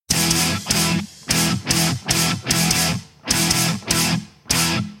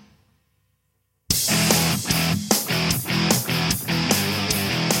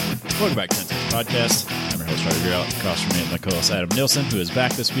Welcome back to Tennis Podcast. I'm your host, Ryder Grout. Across from me is my co-host, Adam Nilsson, who is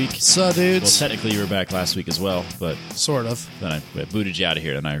back this week. So, dudes. Well, technically, you were back last week as well, but sort of. then I booted you out of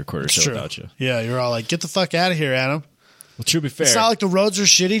here, and I recorded a show without you. Yeah, you're all like, get the fuck out of here, Adam. Well, to be fair, it's not like the roads are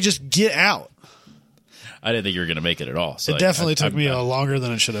shitty. Just get out. I didn't think you were going to make it at all. So it definitely took me longer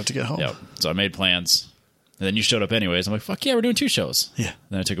than it should have to get home. Yeah, so I made plans, and then you showed up anyways. I'm like, fuck yeah, we're doing 2 shows. Yeah. And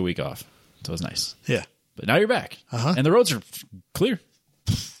then I took a week off, so it was nice. Yeah. But now you're back, and the roads are clear.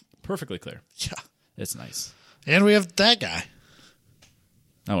 Perfectly clear. Yeah. It's nice. And we have that guy.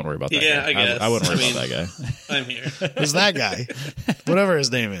 I won't worry about that yeah, guy. I guess. I wouldn't worry about that guy. I'm here. Who's that guy? Whatever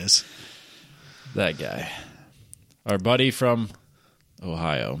his name is. That guy. Our buddy from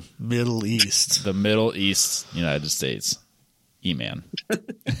Ohio. Middle East. The Middle East, United States. E-Man.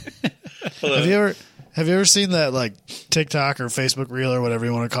 Have you ever seen that like TikTok or Facebook reel or whatever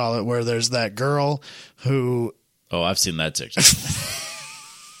you want to call it where there's that girl who... Oh, I've seen that TikTok.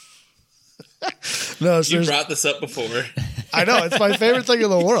 No, you brought this up before. I know, it's my favorite thing in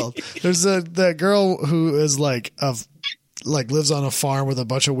the world. There's that girl who is lives on a farm with a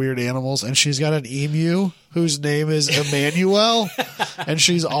bunch of weird animals, and she's got an emu whose name is Emmanuel, and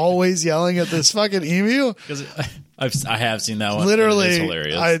she's always yelling at this fucking emu. Because I have seen that one. Literally, it's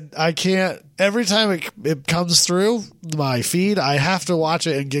hilarious. I can't. Every time it comes through my feed, I have to watch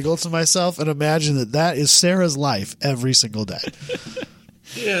it and giggle to myself and imagine that is Sarah's life every single day.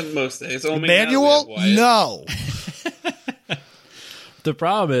 Yeah, most days. Emmanuel, no. The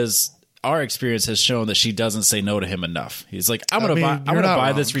problem is, our experience has shown that she doesn't say no to him enough. He's like, I'm gonna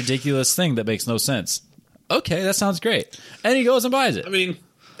buy this ridiculous thing that makes no sense. Okay, that sounds great. And he goes and buys it. I mean,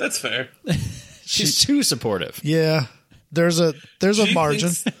 that's fair. She's too supportive. Yeah. There's a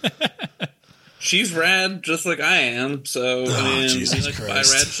margin. She's rad just like I am, so I mean, Jesus like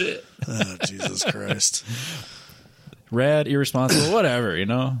Christ. buy rad shit. Oh, Jesus Christ. Rad, irresponsible, whatever,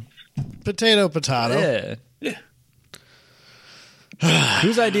 Potato. Yeah. Yeah.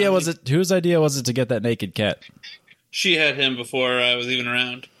 Whose idea was it to get that naked cat? She had him before I was even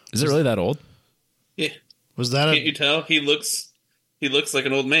around. Is it really that old? Yeah. Was that Can't you tell? He looks like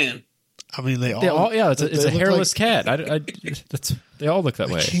an old man. I mean, they all it's a hairless cat. They all look that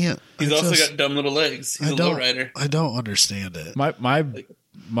way. He's also got dumb little legs. He's a lowrider. I don't understand it.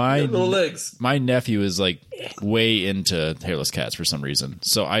 My little legs. My nephew is like way into hairless cats for some reason.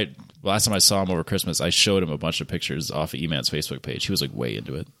 So last time I saw him over Christmas, I showed him a bunch of pictures off of E-Man's Facebook page. He was like way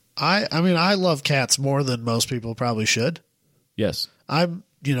into it. I mean, I love cats more than most people probably should. Yes. I'm,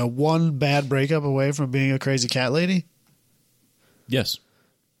 one bad breakup away from being a crazy cat lady. Yes.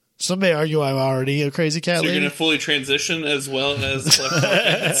 Some may argue I'm already a crazy cat lady. You're going to fully transition as well as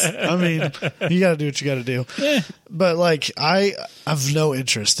cats. I mean, you got to do what you got to do. Yeah. But I have no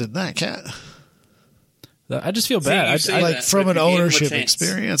interest in that cat. I just feel bad. From an ownership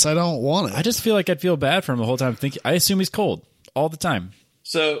experience, I don't want it. I just feel like I'd feel bad for him the whole time. I assume he's cold all the time.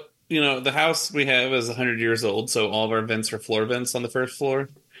 So, the house we have is 100 years old, so all of our vents are floor vents on the first floor.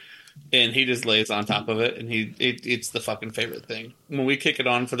 And he just lays on top of it, and it's the fucking favorite thing. When we kick it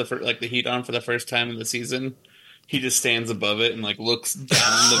on for the heat on for the first time in the season, he just stands above it and looks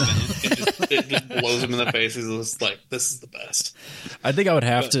down the vent, and it just blows him in the face. He's just like, "This is the best." I think I would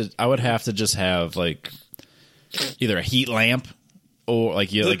have to just have either a heat lamp or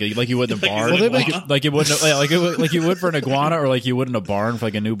like you would in the barn, like you would for an iguana, or like you would in a barn for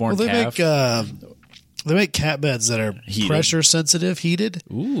a newborn calf. They make cat beds that are pressure sensitive, heated.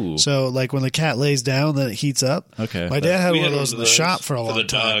 Ooh. So when the cat lays down, then it heats up. Okay. My dad had one of those in the shop for a long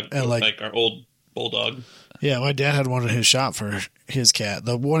time. And like our old bulldog. Yeah, my dad had one in his shop for his cat.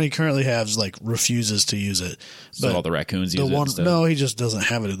 The one he currently has refuses to use it. So all the raccoons use it instead? No, he just doesn't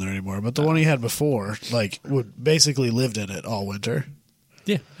have it in there anymore. But the one he had before, would basically lived in it all winter.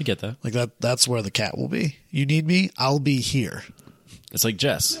 Yeah, I get that. That's where the cat will be. You need me? I'll be here. It's like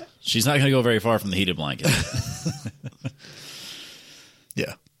Jess. She's not going to go very far from the heated blanket.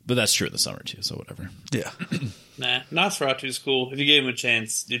 Yeah. But that's true in the summer, too, so whatever. Yeah. Nah, Nosferatu's cool. If you gave him a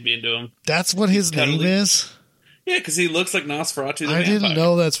chance, you'd be into him. That's what his name is? Yeah, because he looks like Nosferatu the vampire. Didn't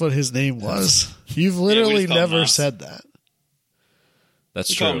know that's what his name was. You've literally never said that.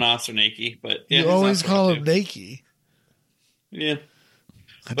 That's you true. Call him Nos or Naki, but yeah, you always call him Naki. Yeah.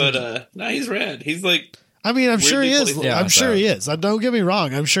 But, he's rad. He's I mean, I'm sure he is. Yeah, I'm sure he is. Don't get me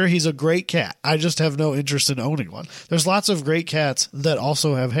wrong. I'm sure he's a great cat. I just have no interest in owning one. There's lots of great cats that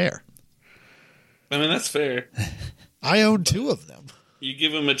also have hair. I mean, that's fair. I own 2 of them. You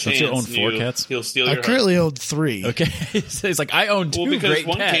give him a chance. Don't you own 4 cats? He'll steal your I currently own 3. Okay. He's like, I own 2 great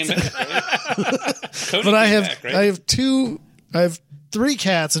one cats. Came back, right? But I have 3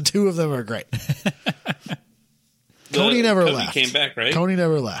 cats and 2 of them are great. Cody never left. Came back, right? Cody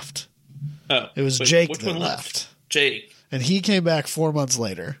never left. Oh, It was wait, Jake which that one left. Jake. And he came back 4 months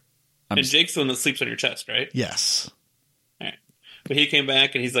later. And Jake's the one that sleeps on your chest, right? Yes. All right. But he came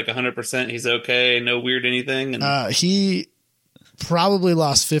back and he's like 100%. He's okay. No weird anything. And He probably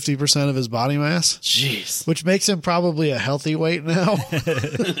lost 50% of his body mass. Jeez. Which makes him probably a healthy weight now.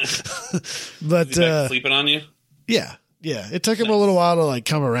 But he's back sleeping on you? yeah. It took him a little while to like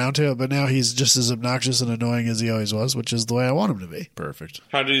come around to it, but now he's just as obnoxious and annoying as he always was, which is the way I want him to be. Perfect.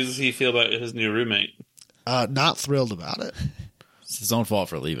 How does he feel about his new roommate? Not thrilled about it. It's his own fault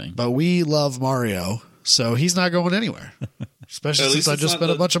for leaving. But we love Mario, so he's not going anywhere. Especially At since least I it's just not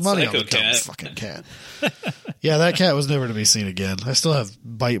spent a the bunch of money on the psycho dumb cat. fucking cat. Yeah, that cat was never to be seen again. I still have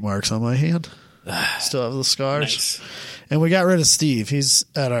bite marks on my hand. Still have the scars. Nice. And we got rid of Steve. He's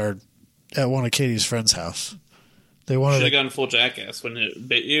at one of Katie's friends' house. They wanted Should have to, gone full jackass when it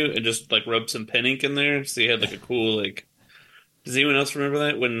bit you and just like rubbed some pen ink in there so you had like a cool like. Does anyone else remember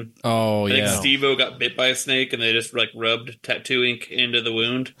that when? Oh, I think yeah. Steve-O got bit by a snake and they just like rubbed tattoo ink into the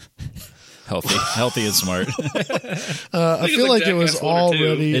wound. Healthy and smart. I feel like it was Jackass Water too.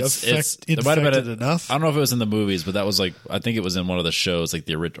 already It might have infected been enough. I don't know if it was in the movies, but that was like I think it was in one of the shows, like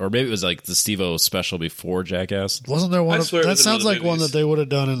the original, or maybe it was like the Steve-O special before Jackass. Wasn't there one? I swear it That was in one sounds of the like one movies. that they would have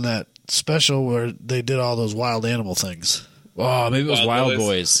done in that special where they did all those wild animal things. Oh, maybe it was Wild Wild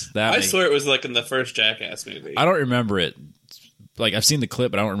Boys. That I swear it was like in the first Jackass movie. I don't remember it. Like I've seen the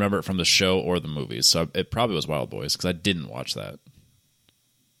clip, but I don't remember it from the show or the movies. So it probably was Wild Boys because I didn't watch that.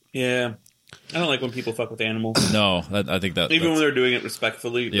 Yeah. I don't like when people fuck with animals. No, I think that Even when they're doing it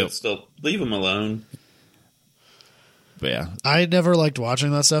respectfully, Yep. but still, leave them alone. But yeah, I never liked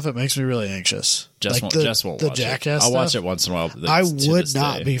watching that stuff. It makes me really anxious. Jess like won't the watch Jackass it. I'll watch stuff. it once in a while. I to would this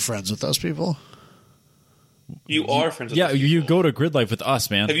not day. be friends with those people. You are friends with Yeah, those you people. go to Grid Life with us,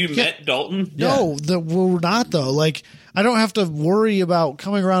 man. Have you met Dalton? No, we're not though. Like I don't have to worry about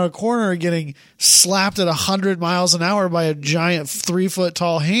coming around a corner and getting slapped at 100 miles an hour by a giant 3-foot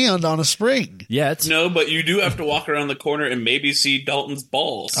tall hand on a spring. Yeah, it's No, but you do have to walk around the corner and maybe see Dalton's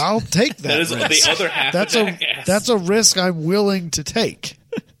balls. I'll take that. That is risk. the other half That's of a Jackass. that's a risk I'm willing to take.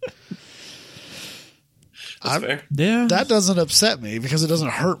 That's fair. yeah. That doesn't upset me because it doesn't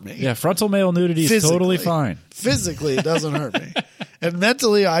hurt me. Yeah, frontal male nudity is Physically. totally fine. Physically, it doesn't hurt me, and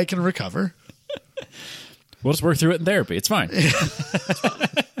mentally, I can recover. We'll just work through it in therapy. It's fine.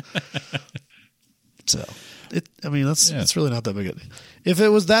 So, that's Yeah. it's really not that big a deal. If it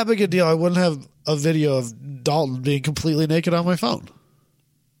was that big a deal, I wouldn't have a video of Dalton being completely naked on my phone.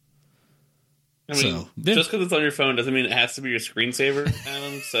 I mean, So, yeah. just because it's on your phone doesn't mean it has to be your screensaver,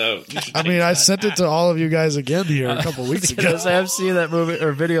 Adam. So, you should I take mean, I that sent it back. to all of you guys again here a couple weeks ago. I've seen that movie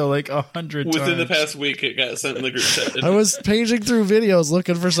or video like 100 times. Within the past week. It got sent in the group chat. I was paging through videos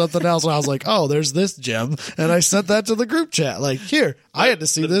looking for something else, and I was like, "Oh, there's this gem," and I sent that to the group chat. Like, here, I had to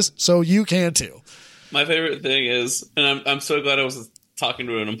see this, so you can too. My favorite thing is, and I'm so glad I was talking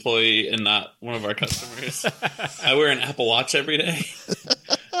to an employee and not one of our customers. I wear an Apple Watch every day.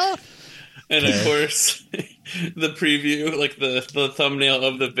 And of course, the preview, like the thumbnail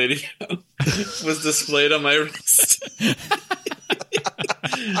of the video, was displayed on my wrist.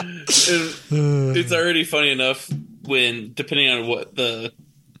 It's already funny enough when, depending on what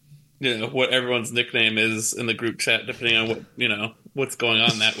what everyone's nickname is in the group chat, depending on what what's going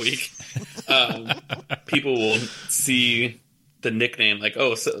on that week, people will see the nickname like,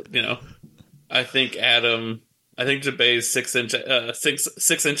 oh, so I think Jabez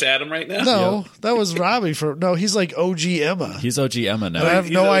 6-inch Adam right now. No, that was Robbie no, he's like OG Emma. He's OG Emma And I now have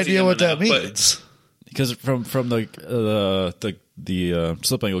he's no OG idea Emma what that now, but- means. because from the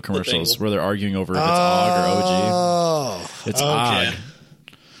slip angle commercials angle. where they're arguing over if it's OG or OG. Oh, It's okay. OG.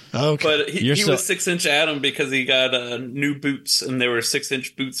 Okay. But he You're was still- 6-inch Adam because he got new boots and they were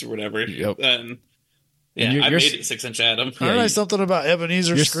 6-inch boots or whatever. Yep. And And I you're made it 6-inch Adam. Aren't I you- something about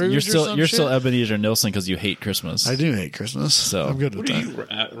Ebenezer Scrooge? You're still Ebenezer Nilsson because you hate Christmas. I do hate Christmas. So- I'm good with What are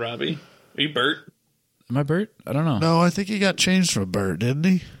that. you, Robbie? Are you Bert? Am I Bert? I don't know. No, I think he got changed from Bert, didn't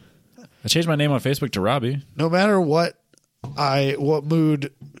he? I changed my name on Facebook to Robbie. No matter what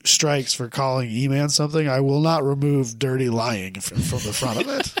mood strikes for calling E-Man something, I will not remove dirty lying from the front of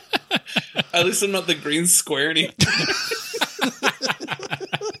it. At least I'm not the green square anymore.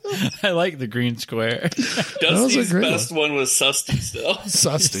 I like the green square. Dusty's great best one was Susty still.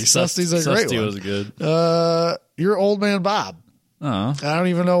 Susty. Susty's a great Susty one. was good. Your old man Bob. Oh, I don't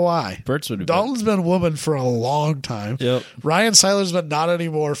even know why. Bert's would be Dalton's been woman for a long time. Yep. Ryan Seiler's been not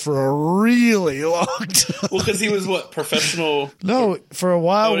anymore for a really long time. Well, because he was professional? No, for a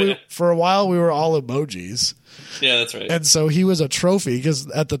while. Oh, yeah. For a while, we were all emojis. Yeah, that's right. And so he was a trophy because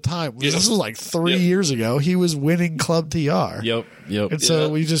at the time, this was like 3 years ago, he was winning Club TR. Yep. And so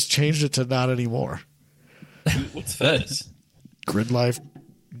we just changed it to not anymore. What's Fez? Grid Life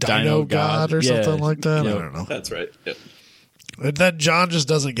Dino God or something like that. Yep. I don't know. That's right. Yep. And then John just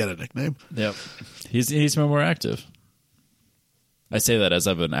doesn't get a nickname. Yep. He's been more active. I say that as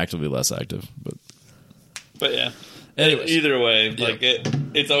I've been actively less active, but yeah. Anyways. Either way, like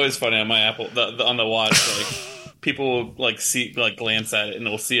it's always funny on my Apple on the watch. Like people will glance at it and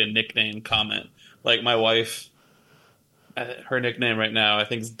they'll see a nickname comment. Like my wife, her nickname right now I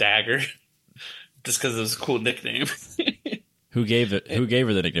think is Dagger, just because it was a cool nickname. Who gave it? Who gave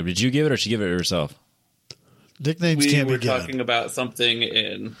her the nickname? Did you give it, or she give it herself? Nicknames We can't be were given. talking about something,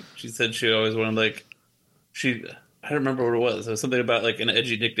 and she said she always wanted I don't remember what it was. It was something about like an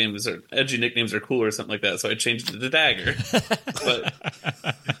edgy nicknames are cool or something like that. So I changed it to Dagger. But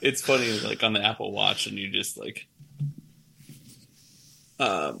it's funny, like on the Apple Watch, and you just like,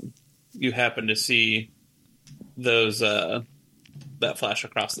 you happen to see those that flash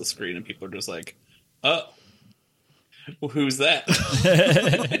across the screen, and people are just like, "Oh, well, who's that?"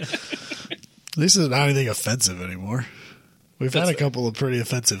 This is not anything offensive anymore. We've had a couple of pretty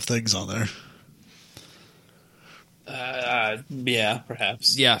offensive things on there. Yeah,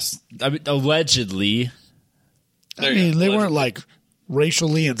 perhaps. Yes, I mean, allegedly. I mean, they weren't like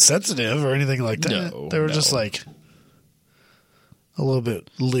racially insensitive or anything like that. No, they were just like a little bit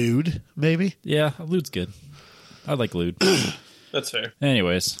lewd, maybe. Yeah, lewd's good. I like lewd. That's fair.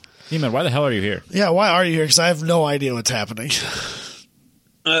 Anyways, Eamon, why the hell are you here? Yeah, why are you here? Because I have no idea what's happening.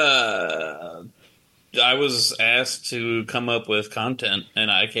 I was asked to come up with content, and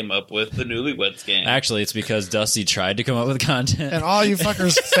I came up with the Newlywed Game. Actually, it's because Dusty tried to come up with content. And all you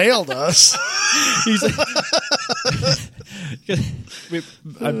fuckers failed us. He's like, we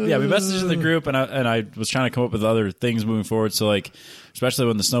messaged in the group, and I was trying to come up with other things moving forward. So, like, especially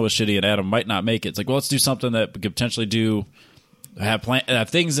when the snow was shitty and Adam might not make it, it's like, well, let's do something that we could potentially have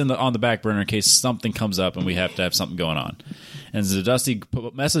things on the back burner in case something comes up and we have to have something going on. And so Dusty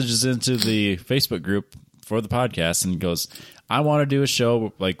put messages into the Facebook group for the podcast and goes, I want to do a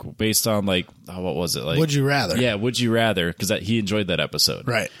show like based on like, what was it? Like, Would you rather? Yeah, Would You Rather? Because he enjoyed that episode.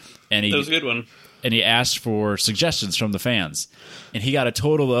 Right. And That was a good one. And he asked for suggestions from the fans. And he got a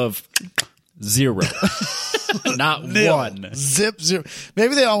total of 0. Not Nil. one. Zip, zero.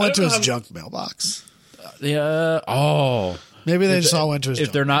 Maybe they all went to his junk mailbox. Yeah. Oh. Maybe they just all went to his If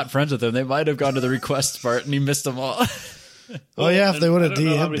junk. they're not friends with him, they might have gone to the request part and he missed them all. Oh, yeah, if they would have I don't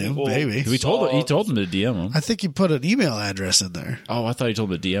know how DM'd many him, people maybe. He told him to DM him. I think he put an email address in there. Oh, I thought he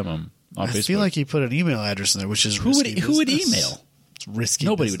told him to DM him on I Facebook. feel like he put an email address in there, which is who would business. email? It's risky.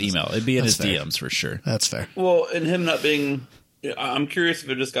 Nobody business. would email. It'd be in That's his fair. DMs for sure. That's fair. Well, and him not being... I'm curious if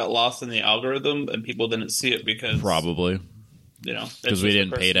it just got lost in the algorithm and people didn't see it because... Probably. You know, Because we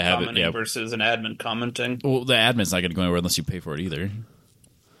didn't pay to have it. Yeah. Versus an admin commenting. Well, the admin's not going to go anywhere unless you pay for it either.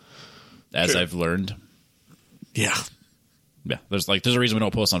 As True. I've learned. Yeah. Yeah, there's a reason we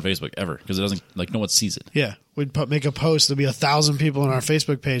don't post on Facebook ever because it doesn't no one sees it. Yeah. We'd make a post. There'd be 1,000 people on our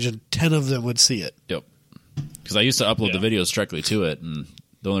Facebook page and 10 of them would see it. Yep. Because I used to upload the videos directly to it, and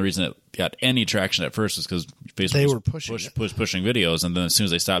the only reason it got any traction at first was because Facebook They was were pushing pushing videos, and then as soon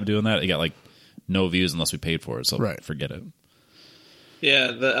as they stopped doing that, it got like no views unless we paid for it. So forget it.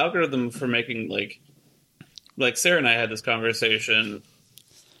 Yeah, the algorithm for making like Sarah and I had this conversation.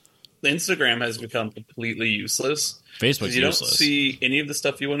 The Instagram has become completely useless. Facebook's you useless. Don't see any of the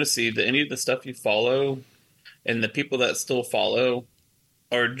stuff you want to see. Any of the stuff you follow, and the people that still follow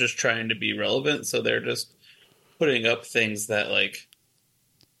are just trying to be relevant. So they're just putting up things that like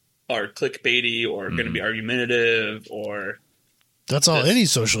are clickbaity or going to be argumentative or. That's all any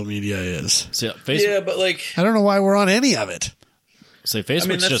social media is. So, Facebook, Yeah, but like I don't know why we're on any of it. so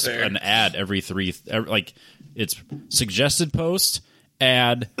Facebook's that's just fair. an ad like it's suggested post,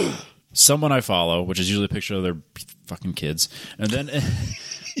 ad, someone I follow, which is usually a picture of their fucking kids, and then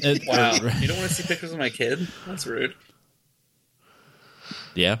wow, you don't want to see pictures of my kid? That's rude.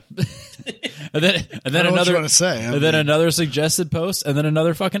 Yeah. and then I don't know what you another want to say. I and then mean, another suggested post and then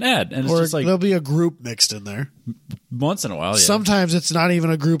another fucking ad. And it's or just like there'll be a group mixed in there. once in a while, yeah. Sometimes it's not even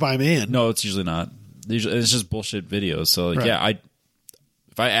a group I'm in. No, it's usually not. Usually it's just bullshit videos. So like, Right. yeah,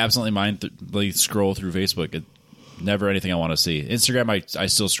 if I absolutely mindly scroll through Facebook, it never anything I want to see. Instagram I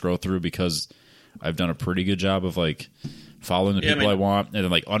still scroll through because I've done a pretty good job of like following the people I want, and then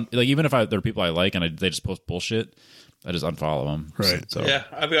like even if there are people I like and they just post bullshit, I just unfollow them. Right. So Yeah,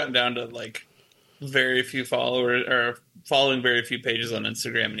 I've gotten down to like very few followers or following very few pages on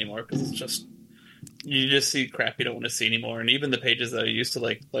Instagram anymore because it's just you just see crap you don't want to see anymore. And even the pages that I used to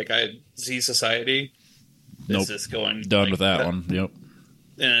like I Z Society, nope. is just going done like, with that one. Yep.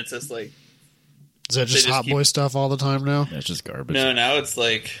 And it's just like, is that just hot boy stuff all the time now? Yeah, it's just garbage. No, now it's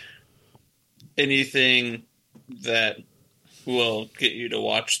like anything that will get you to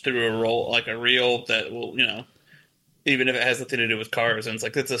watch through a reel that will, even if it has nothing to do with cars, and it's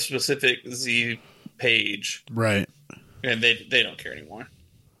like it's a specific Z page, right? And they don't care anymore.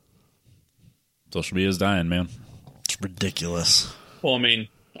 Social media is dying, man. It's ridiculous. Well, I mean,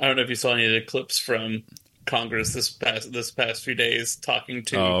 I don't know if you saw any of the clips from Congress this past few days talking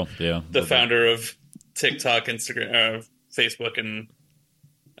to the founder of TikTok, Instagram, Facebook, and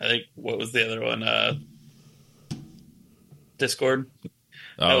I think what was the other one? Discord.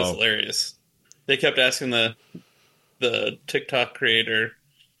 That was hilarious. They kept asking the TikTok creator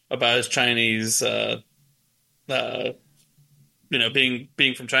about his Chinese, being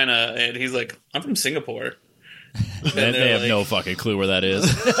from China, and he's like, "I'm from Singapore." And they have no fucking clue where that is.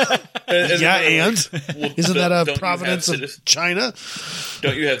 Well, isn't that a province of China?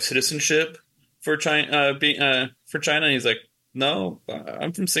 Don't you have citizenship for China? For China, and he's like, "No,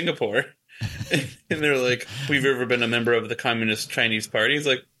 I'm from Singapore." And they're like, "We've ever been a member of the Communist Chinese Party?" He's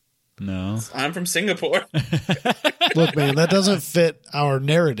like, "No, I'm from Singapore." Look, man, that doesn't fit our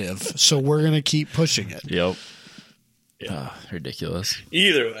narrative, so we're gonna keep pushing it. Yep. Yeah, ridiculous.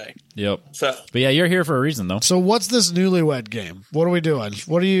 Either way. Yep. So, but yeah, you're here for a reason, though. So, what's this Newlywed Game? What are we doing?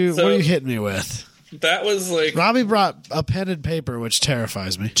 What are you hitting me with? That was like Robbie brought a pen and paper, which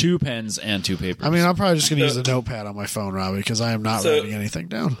terrifies me. 2 pens and 2 papers. I mean, I'm probably just going to use a notepad on my phone, Robbie, because I am not writing anything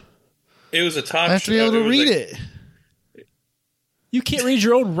down. It was a talk. I have to be able to read it. You can't read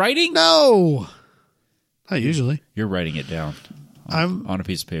your own writing? No, not usually. You're writing it down. I'm on a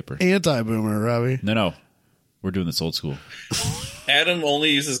piece of paper. Anti-boomer, Robbie. No. We're doing this old school. Adam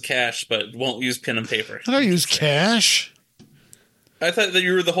only uses cash, but won't use pen and paper. I don't use cash. I thought that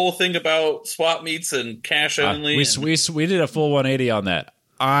you were the whole thing about swap meets and cash only. We did a full 180 on that.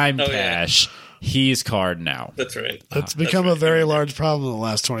 I'm cash. Yeah. He's card now. That's right. That's become a very large problem in the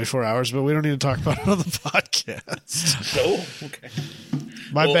last 24 hours, but we don't need to talk about it on the podcast. Oh, okay.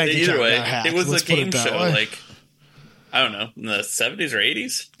 My bank either account way, got hacked. It was Let's a game show, way. like, I don't know, in the 70s or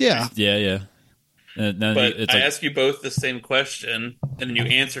 80s? Yeah. Yeah. But I ask you both the same question, and then you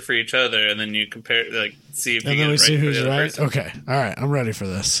answer for each other, and then you compare, like, see if you get it right. And then we see who's right? Person. Okay. All right. I'm ready for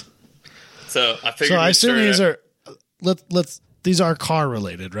this. So I figured. So I assume these are, these are car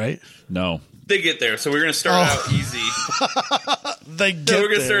related, right? No. They get there, so we're going to start out easy. They get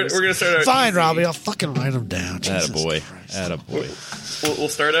there. We're going to start out Fine, easy. Robbie. I'll fucking write them down. Attaboy. We'll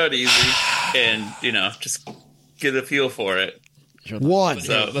start out easy, and, just get a feel for it. One.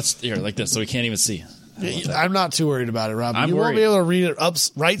 So let's like this, so we can't even see. I'm not too worried about it, Rob. You won't be able to read it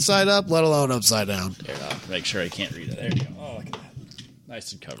right side up, let alone upside down. Here, I'll make sure I can't read it. There you go. Oh, look at that.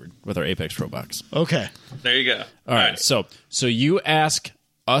 Nice and covered with our Apex Pro box. Okay. There you go. All right. So you ask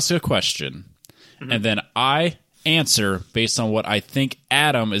us a question, and then I answer based on what I think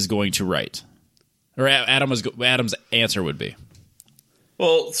Adam is going to write, or Adam's answer would be.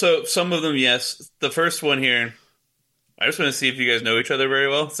 Well, so some of them, yes. The first one here, I just want to see if you guys know each other very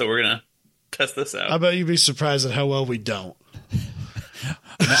well, so we're going to test this out. I bet you'd be surprised at how well we don't.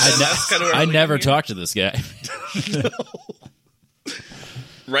 I never talked to this guy. No.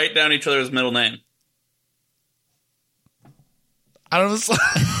 Write down each other's middle name. I don't know.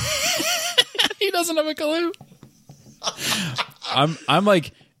 He doesn't have a clue. I'm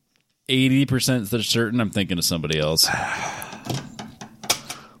like 80% certain I'm thinking of somebody else.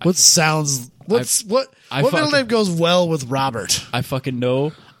 What middle name goes well with Robert? I fucking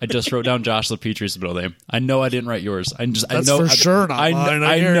know. I just wrote down Josh LaPetrie's middle name. I know I didn't write yours. That's for sure not mine.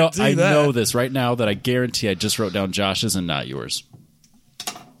 I know this right now that I guarantee I just wrote down Josh's and not yours.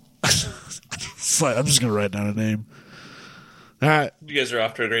 Fine, I'm just gonna write down a name. All right, you guys are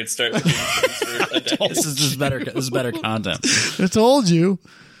off to a great start. This is better content. I told you.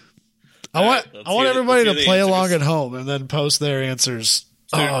 I want everybody to play along at home and then post their answers.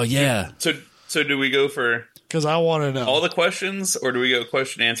 Oh yeah. So do we go for? Because I want to know all the questions, or do we go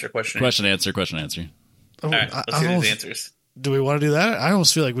question answer? Question answer. All right, let's hear the answers. Do we want to do that? I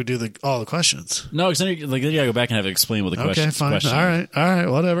almost feel like we do all the questions. No, because then you gotta go back and have it explain what the question. Okay, fine. All right,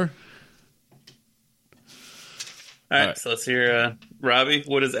 whatever. All right, so let's hear Robbie.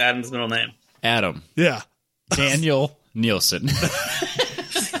 What is Adam's middle name? Adam. Yeah. Daniel Nielsen.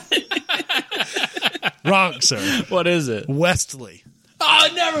 Wrong, sir. What is it? Westley. I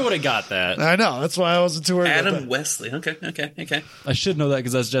never would have got that. I know. That's why I wasn't too worried about Adam that. Wesley. Okay. I should know that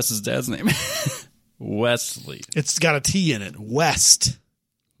because that's Jess's dad's name. Wesley. It's got a T in it. West.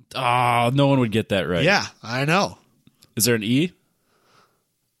 Oh, no one would get that right. Yeah, I know. Is there an E?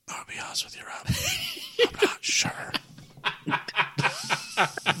 I'll be honest with you, Rob. I'm not sure.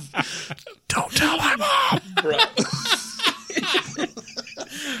 Don't tell my mom. Bro.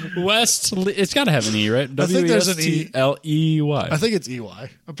 Wesley. It's got to have an E, right? I think there's an E. W-E-S-T-L-E-Y. I think it's EY.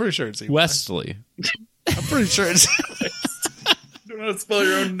 I'm pretty sure it's EY. Wesley. I'm pretty sure it's You don't know how to spell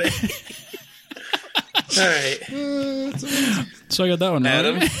your own name. All right. So I got that one.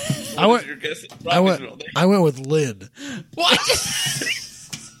 Adam, Right? I went- your guess? I went with Lynn. What?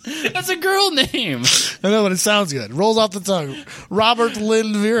 That's a girl name. I know, but it sounds good. Rolls off the tongue. Robert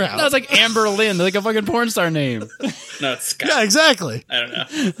Lynn Veerhout. That was like Amber Lynn, like a fucking porn star name. No, it's Scott. Yeah, exactly. I don't know.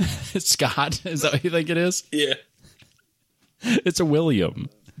 It's Scott. Is that what you think it is? Yeah. It's a William.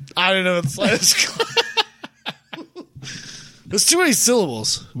 I don't know what the slightest. There's too many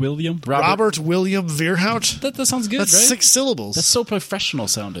syllables. William? Robert William Veerhout? That sounds good, That's right? 6 syllables. That's so professional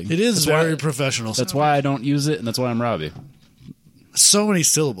sounding. It is That's very why, professional. That's why I don't use it, and that's why I'm Robbie. So many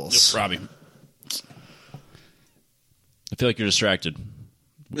syllables. Robbie. I feel like you're distracted.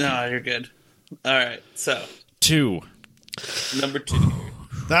 No, you're good. All right. So, 2. number 2.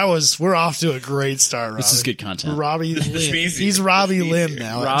 We're off to a great start, Robbie. This is good content. Robbie This should Lynn. be easier. He's Robbie This should be Lynn easier.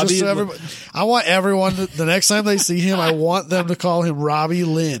 now. Robbie Just so Lynn. everybody, I want everyone, the next time they see him, I want them to call him Robbie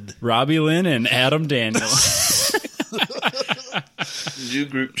Lynn. Robbie Lynn and Adam Daniel. New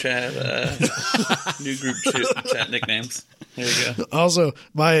group chat. New group chat nicknames. There you go. Also,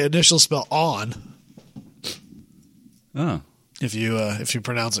 my initial spell on, Oh. if you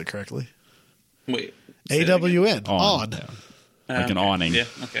pronounce it correctly. Wait. say it again. AWN. On. Yeah. Like an Okay. awning. Yeah.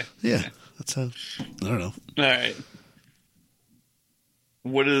 Okay. Yeah. That's how, I don't know. All right.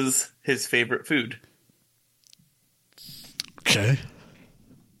 What is his favorite food? Okay.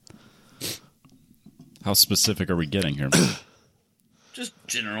 How specific are we getting here? Just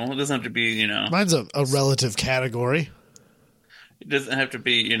general. It doesn't have to be, Mine's a relative category. it doesn't have to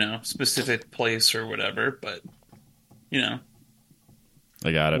be, specific place or whatever, but,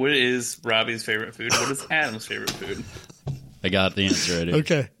 I got it. what is Robbie's favorite food? What is Adam's favorite food? I got the answer already.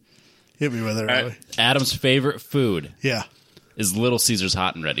 Okay. Hit me with it, right. Robbie. Adam's favorite food Yeah. is Little Caesar's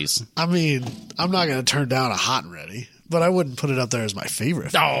Hot and Ready's. I mean, I'm not going to turn down a hot and ready, but I wouldn't put it up there as my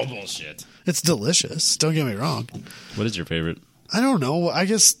favorite. Oh, bullshit. It's delicious. Don't get me wrong. What is your favorite? I don't know. I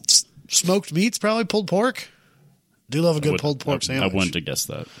guess smoked meats, probably pulled pork. Do love a good pulled pork sandwich. I wouldn't have guessed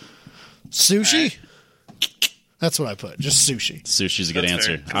that. Sushi? That's what I put. Just sushi. Sushi's a good That's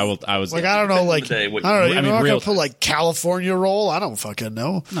answer. fair. I was Like, I don't know, like, Day, I what- don't know. I You're mean, not going real- to put, like, California roll? I don't fucking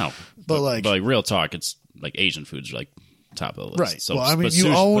know. no, But, like, real talk, it's like Asian foods are like top of the list. right. So, well, I mean, but you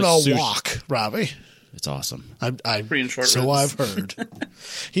sushi- own but a sushi- wok, Robbie. It's awesome. Korean short So ribs. I've heard.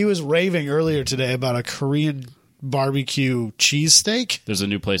 He was raving earlier today about a Korean barbecue cheesesteak. There's a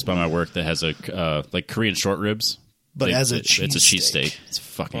new place by my work that has a like Korean short ribs, But as a it's a cheesesteak. cheesesteak. It's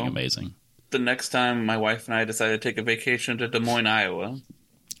fucking amazing. The next time my wife and I decide to take a vacation to Des Moines, Iowa,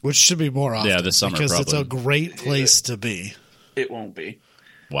 Which should be more often. Yeah, this summer, because it's a probably. great place to be. it won't be.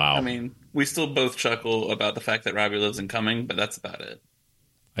 Wow. I mean, we still both chuckle about the fact that Robbie lives in Cumming, but that's about it.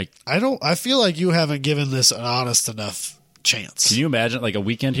 I feel like you haven't given this an honest enough chance. Can you imagine like a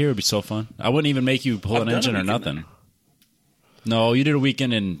weekend here would be so fun? I wouldn't even make you pull I've an done a engine or weekend nothing. No, you did a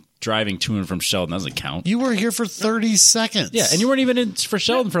weekend in driving to and from Sheldon. That doesn't count. You were here for 30 seconds. Yeah, and you weren't even in for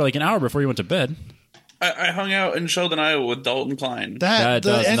Sheldon for like an hour before you went to bed. I hung out in Sheldon, Iowa with Dalton Klein. That That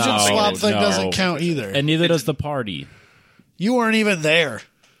the does engine not- swap thing no. doesn't count either. And neither does the party. You weren't even there.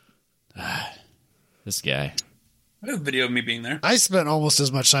 This guy. I have a video of me being there. I spent almost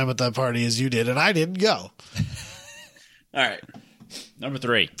as much time at that party as you did, and I didn't go. All right. Number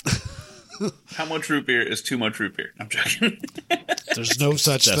 3. How much root beer is too much root bear? I'm joking. There's no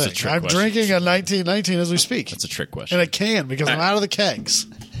such That's a thing. trick I'm question. drinking a 1919 as we speak. That's a trick question. And I can because I'm out of the kegs.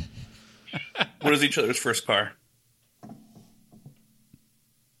 What is each other's first car?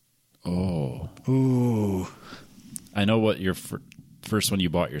 Oh. Ooh. I know what your first one you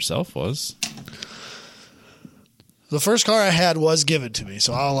bought yourself was. The first car I had was given to me,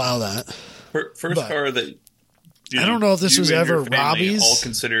 so I'll allow that. First But- car that I don't know if this you was and your ever family Robbie's all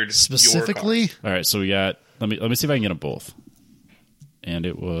considered specifically. All right, so we got. Let me see if I can get them both. And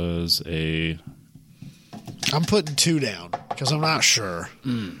it was a. I'm putting 2 down because I'm not sure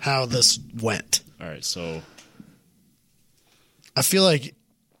how this went. All right, so I feel like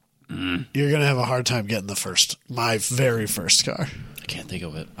you're going to have a hard time getting my very first car. I can't think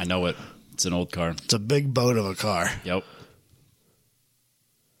of it. I know it. It's an old car. It's a big boat of a car. Yep.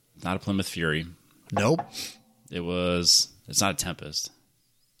 Not a Plymouth Fury. Nope. It's not a Tempest.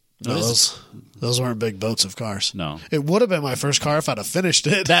 No, those weren't big boats of cars. No. It would have been my first car if I'd have finished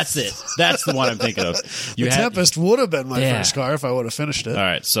it. That's it. That's the one I'm thinking of. Tempest would have been my first car if I would have finished it. All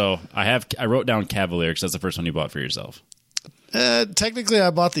right, so I wrote down Cavalier because that's the first one you bought for yourself. Technically, I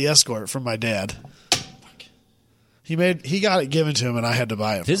bought the Escort from my dad. He got it given to him, and I had to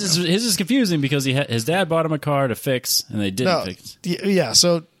buy it. His is confusing because his dad bought him a car to fix, and they didn't fix. Yeah,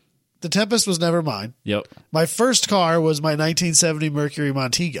 so the Tempest was never mine. Yep. My first car was my 1970 Mercury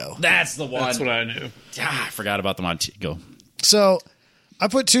Montego. That's the one. That's what I knew. I forgot about the Montego. So I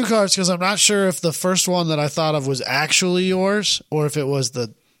put 2 cars because I'm not sure if the first one that I thought of was actually yours or if it was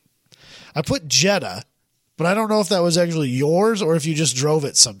I put Jetta, but I don't know if that was actually yours or if you just drove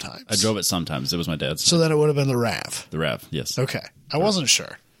it sometimes. I drove it sometimes. It was my dad's. So then it would have been the RAV. The RAV, yes. Okay. I wasn't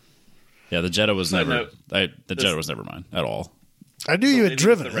sure. Yeah, the Jetta was never. Jetta was never mine at all. I knew you had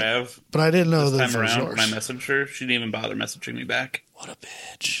driven the RAV, but I didn't know this time was around yours. when I messaged her, she didn't even bother messaging me back. What a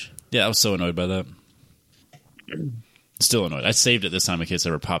bitch. Yeah, I was so annoyed by that. Still annoyed. I saved it this time in case it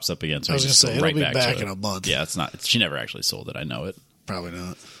ever pops up again. So I was going to say, it'll right be back back to in a month. Yeah, it's not. She never actually sold it. I know it. Probably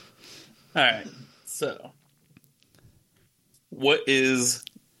not. All right. So, what is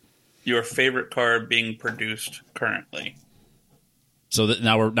your favorite car being produced currently? So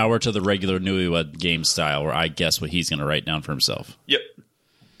now we're to the regular Newlywed Game style, where I guess what he's going to write down for himself. Yep.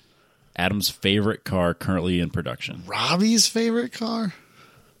 Adam's favorite car currently in production. Robbie's favorite car?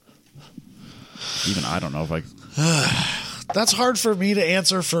 Even I don't know if I. That's hard for me to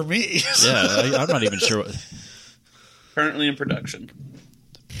answer for me. Yeah, I'm not even sure what. Currently in production.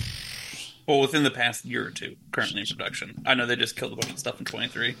 Well, within the past year or two, currently in production. I know they just killed a bunch of stuff in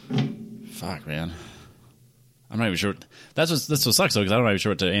 23. Fuck, man. I'm not even sure. That's what sucks, though, because I'm not even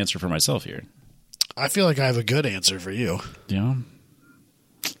sure what to answer for myself here. I feel like I have a good answer for you. Yeah.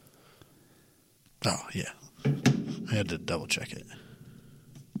 Oh, yeah. I had to double check it.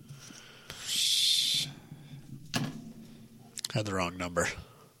 Had the wrong number.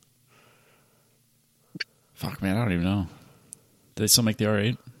 Fuck, man, I don't even know. Do they still make the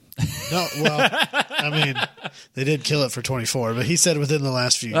R8? No, well, I mean, they did kill it for 24, but he said within the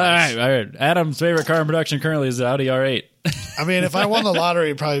last few years. All right. Adam's favorite car in production currently is the Audi R8. I mean, if I won the lottery,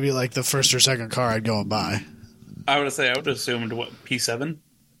 it'd probably be like the first or second car I'd go and buy. I would assume P7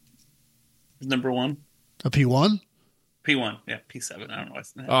 is number one. A P1? P1, yeah, P7. I don't know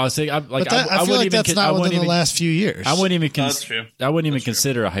what's that. Oh, see, I feel like that's not within the last few years. I wouldn't even. That's true. I wouldn't even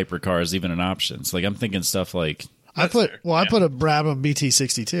consider a hypercar as even an option. So, like, I'm thinking stuff like. I put a Brabham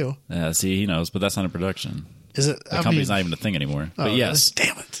BT62. Yeah, see, he knows, but that's not in production. Is it? The company's not even a thing anymore. But yes,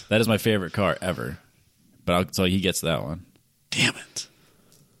 damn it, that is my favorite car ever. But so he gets that one. Damn it.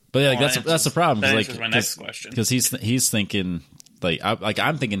 But yeah, that's the problem. That answers my next question. Because he's thinking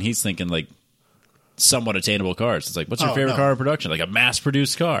I'm thinking he's thinking like somewhat attainable cars. It's like, what's your favorite car in production? Like a mass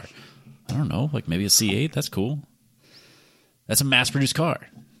produced car. I don't know, like maybe a C8. That's cool. That's a mass produced car.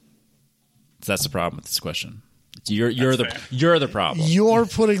 So that's the problem with this question. You're the problem. You're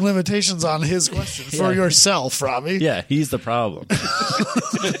putting limitations on his question for yourself, Robbie. Yeah, he's the problem.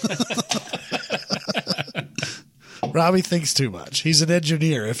 Robbie thinks too much. He's an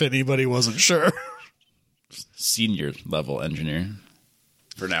engineer, if anybody wasn't sure. Senior level engineer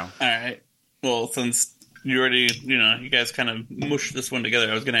for now. All right. Well, since you already, you guys kind of mushed this one together,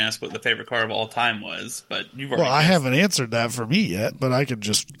 I was going to ask what the favorite car of all time was, but you've already. Well, I haven't answered that for me yet, but I can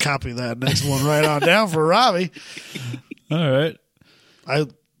just copy that next one right on down for Robbie. All right.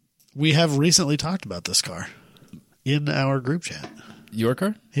 We have recently talked about this car in our group chat. Your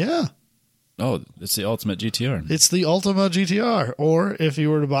car? Yeah. Oh, it's the Ultimate GTR. It's the Ultima GTR, or if you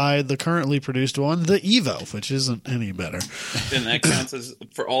were to buy the currently produced one, the Evo, which isn't any better. And that counts as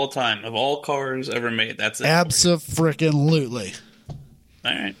for all time of all cars ever made. That's it. Abso-frickin-lutely. All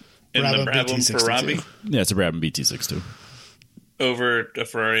right. And the Brabham for Robbie? Yeah, it's a Brabham BT62. Over a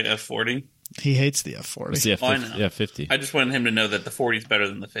Ferrari F40? He hates the F40. It's the F50. I know. Yeah, 50. I just wanted him to know that the 40 is better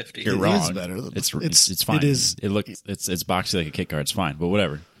than the 50. You're It wrong. is better than it's it's fine. It is. It's boxy like a kit car. It's fine, but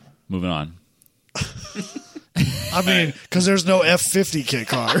whatever. Moving on. I mean, because there's no F50 kit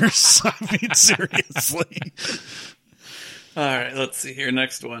cars. I mean, seriously. All right, let's see here.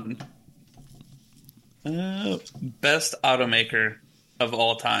 Next one. Best automaker of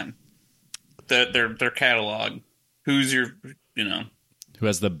all time. Their catalog. Who's your, Who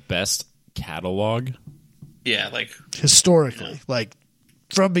has the best catalog? Yeah, like. Historically, like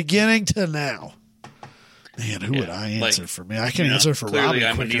from beginning to now. Man, who would I answer for me? I can answer for clearly Robbie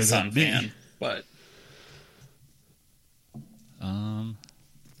I'm a quicker than Nissan me. fan, but.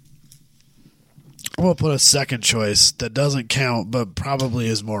 We'll put a second choice that doesn't count, but probably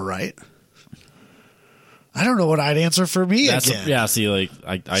is more right. I don't know what I'd answer for me again. Yeah, see, like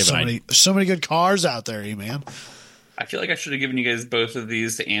I have so many good cars out there, man. I feel like I should have given you guys both of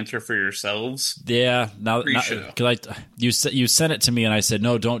these to answer for yourselves. Yeah, because you sent it to me and I said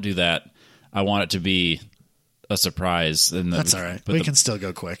no, don't do that. I want it to be a surprise. And that's all right. We can still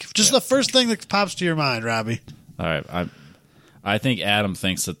go quick. Just the first thing that pops to your mind, Robbie. All right, I think Adam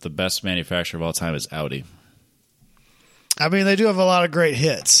thinks that the best manufacturer of all time is Audi. I mean, they do have a lot of great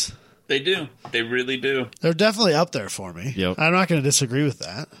hits. They do. They really do. They're definitely up there for me. Yep. I'm not going to disagree with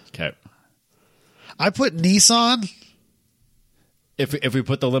that. Okay. I put Nissan. If we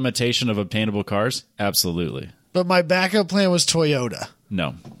put the limitation of obtainable cars, absolutely. But my backup plan was Toyota.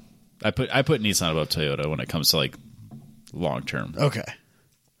 No. I put Nissan above Toyota when it comes to like long term. Okay.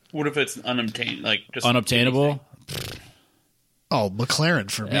 What if it's unobtainable? Like just unobtainable? Oh,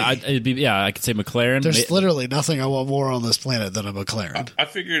 McLaren for me. I could say McLaren. There's literally nothing I want more on this planet than a McLaren. I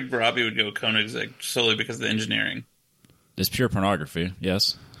figured Robbie would go Koenigsegg solely because of the engineering. It's pure pornography,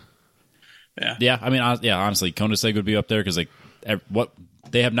 yes. Yeah. Yeah, I mean, honestly, Koenigsegg would be up there because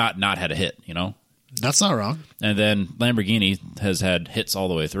they have not had a hit, you know? That's not wrong. And then Lamborghini has had hits all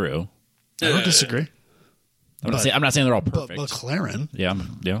the way through. I don't disagree. I'm not saying they're all perfect. But McLaren.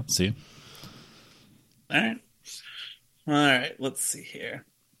 Yeah, see. All right, let's see here.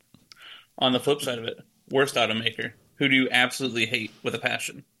 On the flip side of it, worst automaker. Who do you absolutely hate with a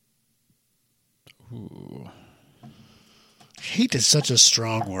passion? Ooh. Hate is such a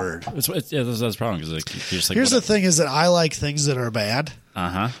strong word. That's the problem. Because here's the thing: is that I like things that are bad.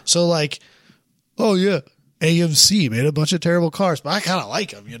 So like, oh yeah, AMC made a bunch of terrible cars, but I kind of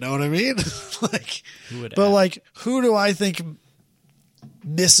like them. You know what I mean? Who do I think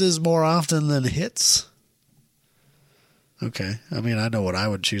misses more often than hits? Okay, I mean, I know what I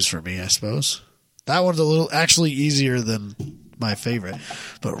would choose for me. I suppose that one's a little actually easier than my favorite,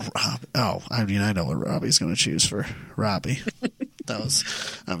 but I know what Robbie's going to choose for Robbie. All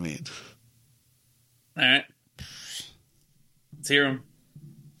right, let's hear him.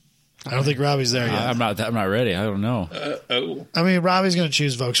 I don't think Robbie's there yet. I'm not ready. I don't know. I mean, Robbie's going to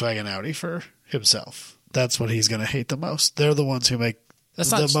choose Volkswagen Audi for himself. That's what he's going to hate the most. They're the ones who make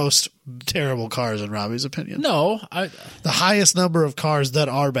the most terrible cars in Robbie's opinion. No, the highest number of cars that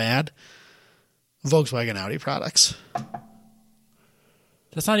are bad, Volkswagen Audi products.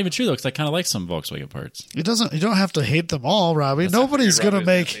 That's not even true though, because I kind of like some Volkswagen parts. You don't have to hate them all, Robbie. Nobody's gonna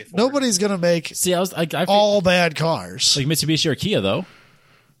make See, I all bad cars like Mitsubishi or Kia though.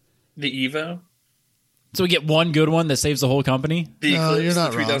 The Evo. So we get one good one that saves the whole company. The Eclipse, you're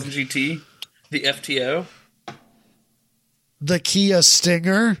not the 3000 GT, the FTO, the Kia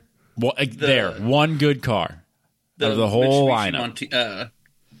Stinger. One good car out of the whole lineup.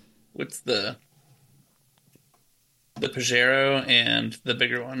 What's the Pajero and the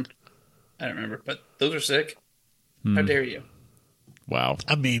bigger one? I don't remember, but those are sick. How dare you? Wow.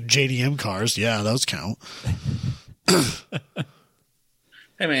 I mean, JDM cars, yeah, those count.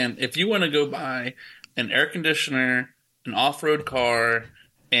 Hey man, if you want to go buy an air conditioner, an off-road car,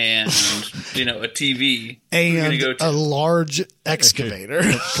 and a TV, and a large excavator,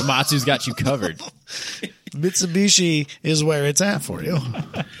 Komatsu's got you covered. Mitsubishi is where it's at for you.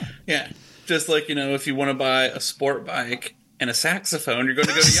 Yeah, just like if you want to buy a sport bike and a saxophone, you're going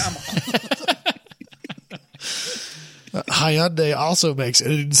to go to Yamaha. Hyundai also makes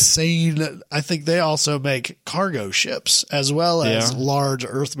an insane. I think they also make cargo ships as well as large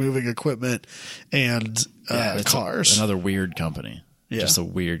earth-moving equipment and cars. Another weird company. Yeah. Just a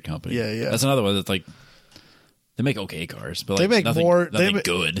weird company. Yeah. That's another one that's like they make okay cars, but they make nothing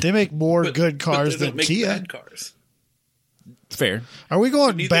good. They make more good cars than Kia. Bad cars. Fair. Are we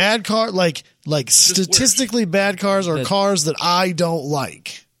going bad car like statistically bad cars or cars that I don't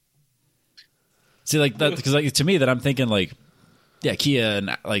like? See, like that because to me that I'm thinking Kia and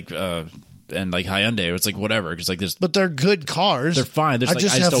Hyundai. It's like whatever because but they're good cars. They're fine. I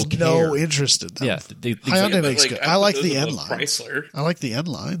just have no interest in them. Yeah, Hyundai makes good. I like the N lines. Chrysler. I like the N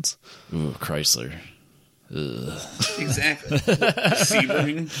lines. Ooh, Chrysler. Ugh. Exactly.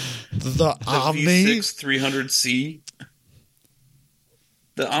 Sebring. The Omni. V6 300C.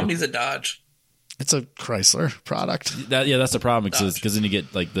 The Omni's a Dodge. It's a Chrysler product. That's the problem because then you get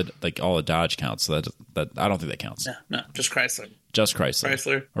all the Dodge counts. So that I don't think that counts. No, just Chrysler. Just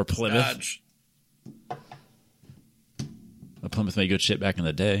Chrysler or Plymouth. Dodge. Plymouth made good shit back in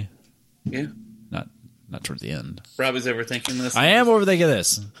the day. Yeah. Not towards the end. Robbie's overthinking this. I am overthinking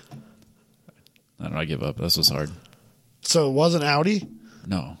this. I don't know. I give up. This was hard. So it wasn't Audi?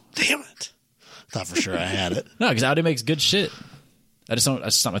 No. Damn it. Thought for sure I had it. No, because Audi makes good shit. I just don't.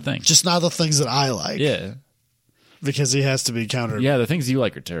 That's just not my thing. Just not the things that I like. Yeah. Because he has to be countered. Yeah, the things you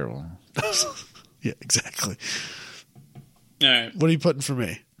like are terrible. Yeah, exactly. All right. What are you putting for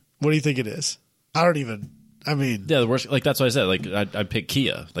me? What do you think it is? I mean, Yeah, the worst. Like that's what I said. Like I'd pick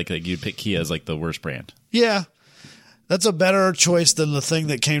Kia. Like you'd pick Kia as like the worst brand. yeah, that's a better choice than the thing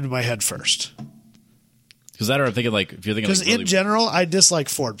that came to my head first. Because that, or I'm thinking like if you're thinking Because like really, in general, I dislike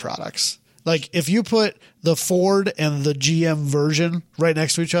Ford products. Like if you put the Ford and the GM version right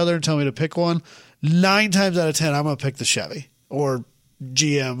next to each other and tell me to pick one, 9 times out of 10, I'm going to pick the Chevy or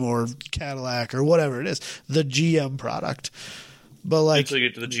GM or Cadillac or whatever it is, the GM product. But like, Until you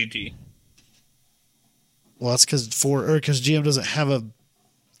get to the GT. well, that's because GM doesn't have a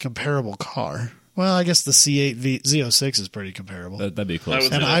comparable car. Well, I guess the C8 Z06 is pretty comparable. that'd be close.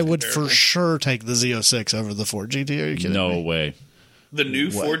 would and say I that's would comparable. for sure take the Z06 over the Ford GT. Are you kidding No me? way. The new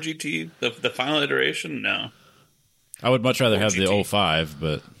What? Ford GT, the final iteration, no. I would much rather have GT. the 05,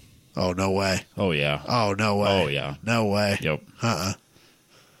 but Oh, no way. oh yeah, Oh, no way. oh yeah, No way. yep. Uh-uh.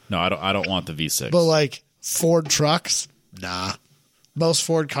 No, I don't want the V6. But like Ford trucks, nah. Most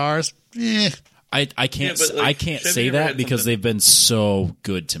Ford cars, I can't Yeah, but, like, I can't Chevy say never that had because something- they've been so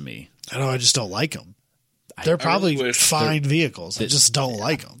good to me. I know. I just don't like them. They're probably wish fine vehicles. I just don't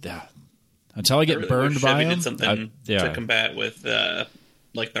like them. Yeah. Until I get I really burned wish by Chevy them, did something to combat with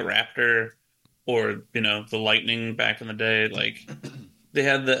like the Raptor or the Lightning back in the day. Like they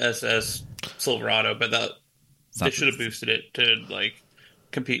had the SS Silverado, but they should have boosted it to like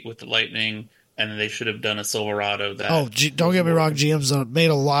compete with the Lightning, and they should have done a Silverado that. Oh, don't get me wrong. GM's made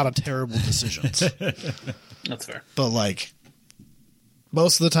a lot of terrible decisions, That's fair. but like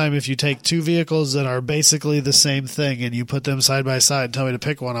most of the time, if you take two vehicles that are basically the same thing and you put them side by side and tell me to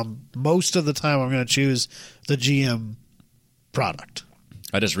pick one, most of the time I'm going to choose the GM product.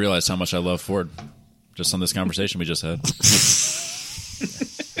 I just realized how much I love Ford. Just on this conversation we just had.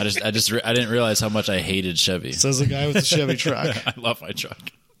 I didn't realize how much I hated Chevy. Says the guy with the Chevy truck. I love my truck.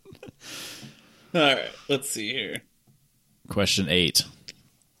 All right, let's see here. Question 8.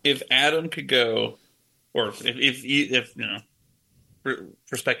 If Adam could go, or if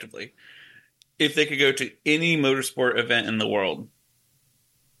respectively, if they could go to any motorsport event in the world,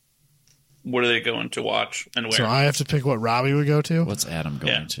 what are they going to watch and where? So I have to pick what Robbie would go to. What's Adam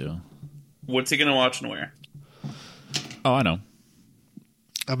going Yeah. to? What's he going to watch and where? Oh, I know.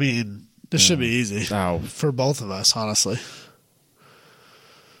 I mean, this should be easy Oh, for both of us, honestly.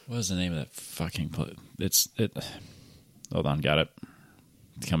 what is the name of that fucking place? It. Hold on, got it.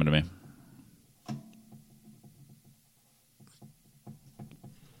 It's coming to me.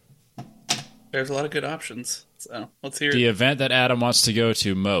 There's a lot of good options. So let's hear The it. event that Adam wants to go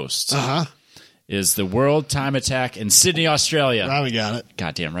to most is the World Time Attack in Sydney, Australia. Robbie got it.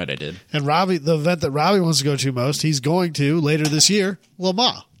 Goddamn right I did. And Robbie, the event that Robbie wants to go to most, he's going to later this year, Le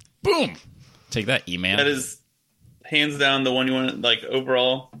Mans. Boom. Take that, E-Man. That is hands down the one you want, like,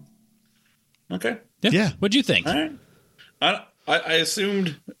 overall. Okay. Yeah. What'd you think? All right. I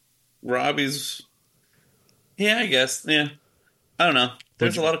assumed Robbie's. Yeah, I guess. Yeah. I don't know.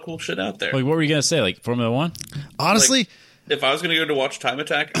 There's a lot of cool shit out there. Like, what were you going to say? Like, Formula One? Honestly, If I was going to go to watch Time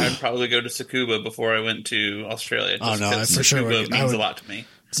Attack, I'd probably go to Tsukuba before I went to Australia. Oh, no, because I for sure Tsukuba would- I means would- a lot to me.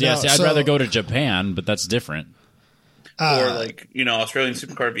 Yeah, No, see, I'd so- rather go to Japan, but that's different. Or like, Australian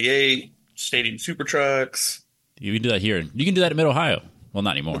Supercar V8, Stadium Super Trucks. You can do that here. You can do that in Mid-Ohio. Well,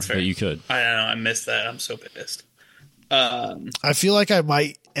 not anymore, That's fair. but you could. I don't know. I missed that. I'm so pissed. I feel like I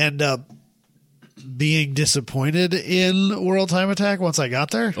might end up being disappointed in World Time Attack once I got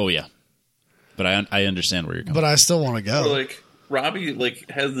there, Oh, yeah. But I understand where you're going. but I still want to Or go. like, Robbie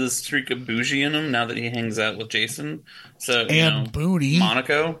has this streak of bougie in him now that he hangs out with Jason. So, And booty.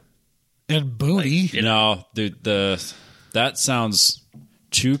 Monaco. And booty. No, dude, that sounds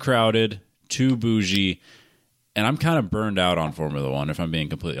too crowded, too bougie, and I'm kind of burned out on Formula One, if I'm being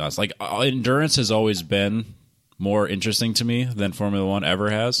completely honest. Like, endurance has always been more interesting to me than Formula One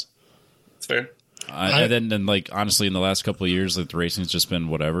ever has. That's fair. And then, like, honestly, in the last couple of years, like, the racing's just been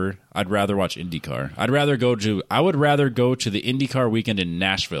whatever. I'd rather watch IndyCar. I would rather go to the IndyCar weekend in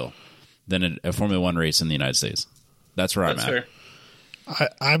Nashville than a Formula One race in the United States. That's where That's I'm at. fair.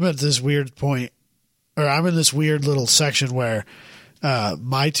 I'm at this weird point, or I'm in this weird little section where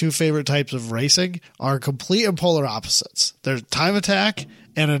my two favorite types of racing are complete and polar opposites. There's time attack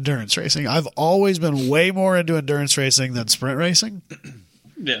and endurance racing. I've always been way more into endurance racing than sprint racing.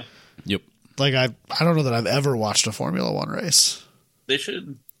 Yeah. Yep. Like I don't know that I've ever watched a Formula One race. They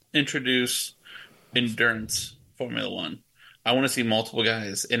should introduce endurance Formula One. I want to see multiple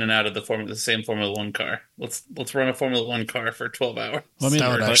guys in and out of the same Formula One car. Let's run a Formula One car for 12 hours. Well, I mean,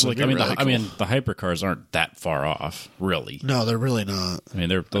 That would actually be really cool. the hypercars aren't that far off, really. No, they're really not. I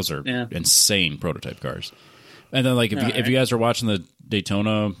mean, those are insane prototype cars. And then, like, if you guys are watching the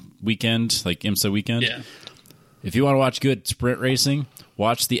Daytona weekend, like IMSA weekend, if you want to watch good sprint racing,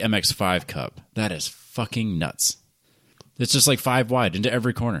 watch the MX-5 Cup. That is fucking nuts. It's just like 5 wide into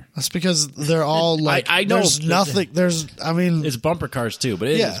every corner. That's because they're all like. I know. There's nothing. It's bumper cars too, but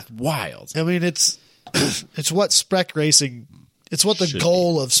it is wild. I mean, it's what spec racing. It's what the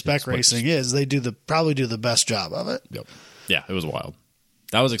goal of spec racing is. They probably do the best job of it. Yep. Yeah, it was wild.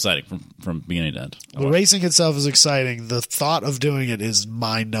 That was exciting from beginning to end. The racing itself is exciting. The thought of doing it is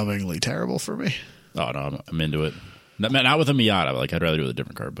mind-numbingly terrible for me. Oh no, I'm into it. Not with a Miata. Like I'd rather do with a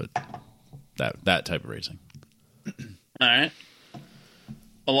different car, but that type of racing. All right.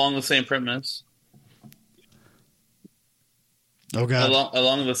 Along the same premise. Oh god.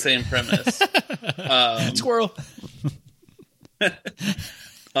 Along the same premise. Squirrel.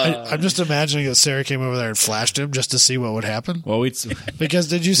 I'm just imagining that Sarah came over there and flashed him just to see what would happen. Well, because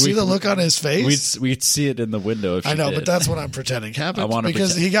did you see the look on his face? We'd see it in the window. If I know, but that's what I'm pretending happened.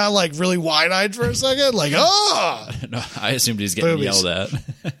 Because he got like really wide-eyed for a second, like No, I assumed he's getting yelled at.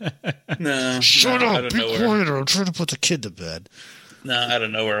 No, shut up, be quiet, or I'm trying to put the kid to bed. No, out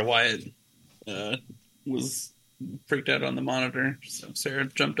of nowhere, Wyatt was freaked out on the monitor, so Sarah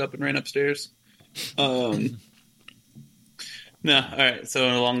jumped up and ran upstairs. No, all right.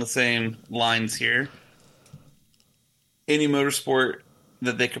 So along the same lines here, any motorsport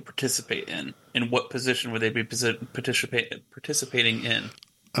that they could participate in what position would they be participating in?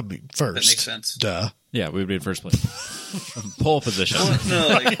 I mean, first. That makes sense. Duh. Yeah, we would be in first place. Pole position.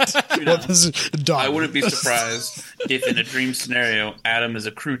 Dog. I wouldn't be surprised if in a dream scenario, Adam is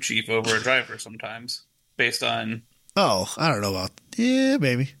a crew chief over a driver sometimes, based on... Oh, I don't know about... Yeah,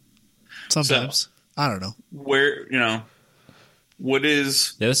 maybe. Sometimes. So, I don't know. Where, what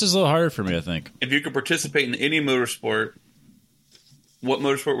is... Yeah, this is a little harder for me, I think. If you could participate in any motorsport, what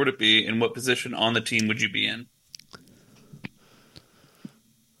motorsport would it be, and what position on the team would you be in?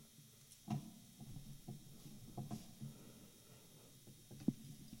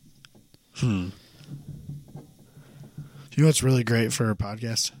 You know what's really great for a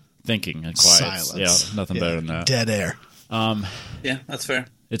podcast? Thinking and quiet. Silence. Yeah, nothing better than that. Dead air. Yeah, that's fair.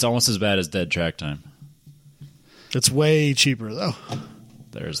 It's almost as bad as dead track time. It's way cheaper, though.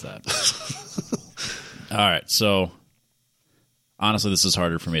 There's that. All right, so honestly, this is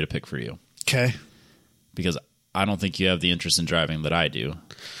harder for me to pick for you. Okay. Because I don't think you have the interest in driving that I do.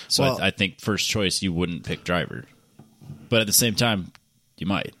 So well, I think first choice, you wouldn't pick driver. But at the same time, you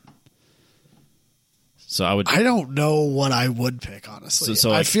might. So I don't know what I would pick, honestly.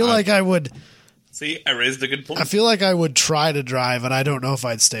 So I feel like I would... See, I raised a good point. I feel like I would try to drive, and I don't know if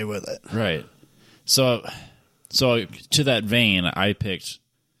I'd stay with it. Right. So to that vein, I picked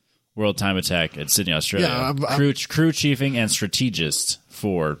World Time Attack at Sydney, Australia. Yeah, crew chiefing and strategist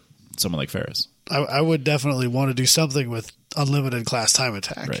for someone like Ferris. I would definitely want to do something with unlimited class time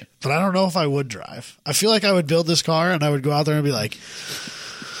attack. Right. But I don't know if I would drive. I feel like I would build this car, and I would go out there and be like,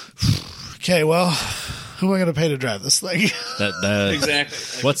 okay, well... who am I going to pay to drive this thing?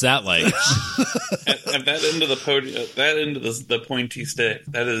 Exactly. What's that like? At that end of the podium, that end of the pointy stick,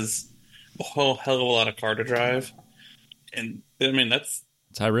 that is a whole hell of a lot of car to drive. And I mean, it's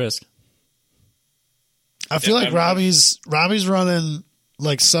high risk. I feel like Robbie's running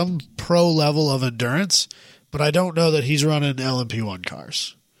like some pro level of endurance, but I don't know that he's running LMP1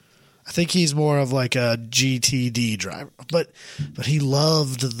 cars. I think he's more of like a GTD driver, but he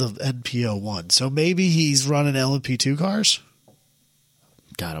loved the NPO1, so maybe he's running LMP2 cars.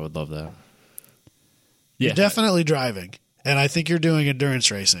 God, I would love that. Yeah. You're definitely driving, and I think you're doing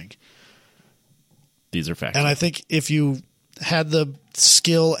endurance racing. These are facts. And I think if you had the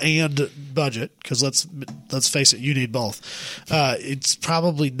skill and budget, because let's face it, you need both. It's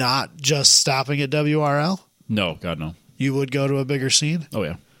probably not just stopping at WRL. No, God, no. You would go to a bigger scene. Oh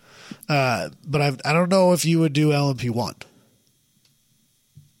yeah. But I don't know if you would do LMP1.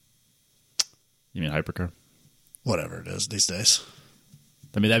 You mean hypercar? Whatever it is these days.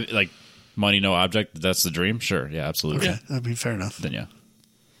 I mean, that, like, money, no object, that's the dream? Sure, yeah, absolutely. Okay. I mean, fair enough. Then, yeah.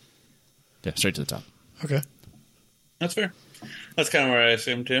 Yeah, straight to the top. Okay. That's fair. That's kind of where I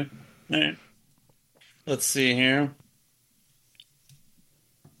assumed, too. All right. Let's see here.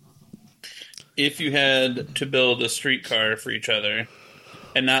 If you had to build a streetcar for each other,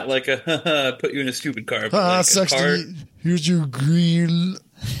 and not like a put you in a stupid car, but like a car. Here's your green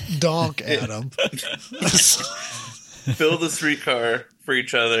donk, Adam. Build a streetcar for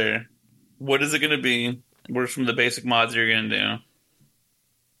each other. What is it going to be? What are some of the basic mods you're going to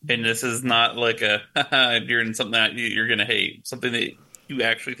do? And this is not like a, you're in something that you're going to hate. Something that you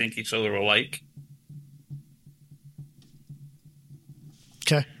actually think each other will like.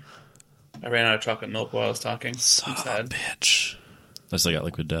 Okay. I ran out of chocolate milk while I was talking. Son of a bitch. I still got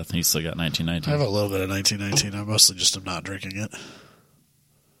Liquid Death. He still got 1919. I have a little bit of 1919. I mostly just am not drinking it.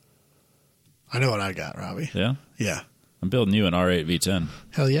 I know what I got, Robbie. Yeah? Yeah. I'm building you an R8 V10.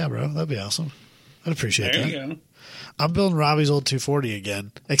 Hell yeah, bro. That'd be awesome. I'd appreciate There that. you go. I'm building Robbie's old 240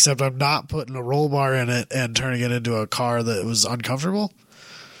 again, except I'm not putting a roll bar in it and turning it into a car that was uncomfortable.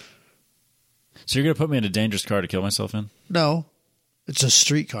 So you're going to put me in a dangerous car to kill myself in? No. It's a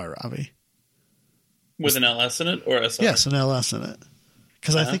street car, Robbie. With an LS in it or SR? Yes, an LS in it.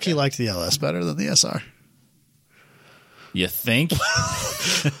 Because I think he liked the LS better than the SR. You think?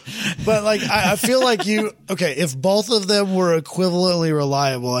 But like, I feel like you. Okay, if both of them were equivalently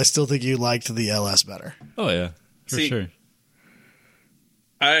reliable, I still think you liked the LS better. Oh, yeah. For sure.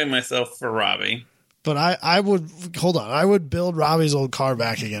 I myself for Robbie. But I would hold on. I would build Robbie's old car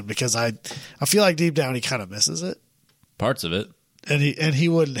back again because I feel like deep down he kind of misses it, Parts of it. and he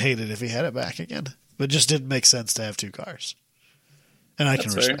wouldn't hate it if he had it back again. But it just didn't make sense to have two cars, and I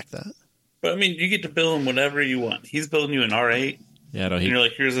can That's fair. respect that. But I mean, you get to build him whatever you want. He's building you an R8. Yeah, no, And you're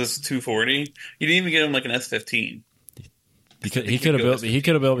like, here's this 240. You didn't even get him like an S15. he could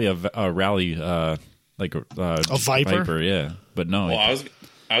have built me a rally like a Viper? Yeah, but no. Well,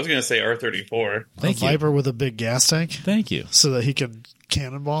 I was gonna say R34. Thank a you. Viper with a big gas tank, Thank you. so that he could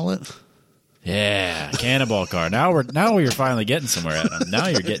cannonball it. Yeah, cannonball car. Now you're finally getting somewhere, Adam. Now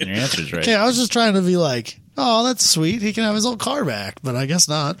you're getting your answers right. Yeah, I was just trying to be like, oh, that's sweet. He can have his old car back, but I guess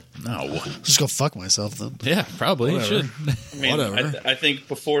not. No. Just go fuck myself then. Yeah, probably. You should. I mean, Whatever. I think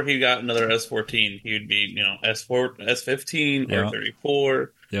before he got another S14, he would be, S4, S15, Yeah. R34,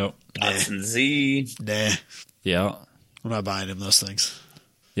 Yep. Datsun Z. Nah, Yeah. I'm not buying him those things.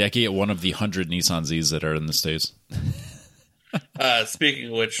 Yeah, I can get one of the 100 Nissan Zs that are in the States. Speaking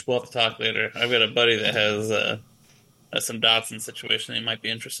of which, we'll have to talk later. I've got a buddy that has some Datsun situation he might be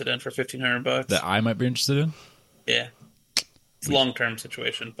interested in for $1,500. That I might be interested in. Yeah. It's a long-term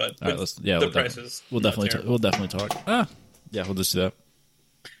situation, but All right, the prices. We'll definitely talk. Yeah, we'll just do that.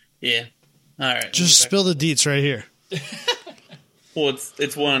 Yeah. All right. Just spill the deets right here. Well, it's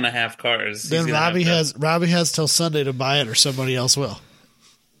 1.5 cars. Then Robbie has till Sunday to buy it, or somebody else will.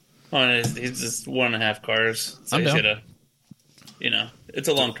 Oh, and he's just 1.5 cars. So I'm he's down. gotta, it's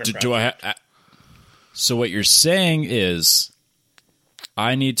a long-term project. Do I? So what you're saying is,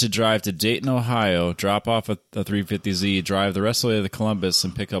 I need to drive to Dayton, Ohio, drop off a 350Z, drive the rest of the way to Columbus,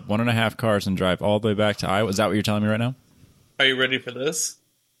 and pick up 1.5 cars and drive all the way back to Iowa. Is that what you're telling me right now? Are you ready for this?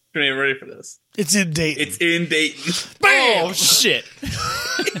 Are you ready for this? It's in Dayton. It's in Dayton. Bam! Oh, shit.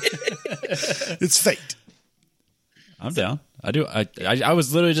 It's fate. I'm down. I do. I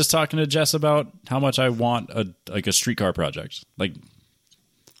was literally just talking to Jess about how much I want a streetcar project, like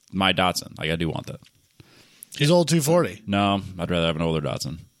my Datsun. Like I do want that. His old 240. No, I'd rather have an older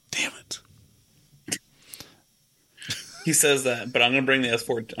Datsun. Damn it. He says that, but I'm gonna bring the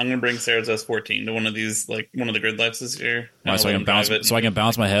S4. I'm gonna bring Sarah's S14 to one of these, like one of the grid lights this year. Why, so I can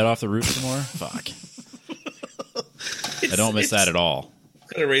bounce my head off the roof some more. Fuck. I don't miss that at all.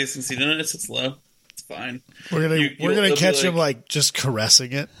 It's got a racing seat in it. It sits low. It's fine. We're gonna You'll catch be him like just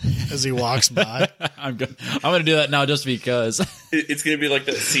caressing it as he walks by, I'm gonna do that now just because. It's gonna be like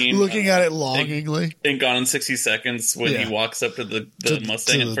that scene looking at it longingly. in Gone in 60 Seconds when Yeah. he walks up to the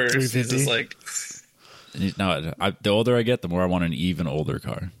Mustang to the at first. He's 350. just like, No, the older I get, the more I want an even older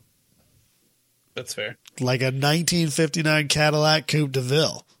car. that's fair. Like a 1959 Cadillac Coupe de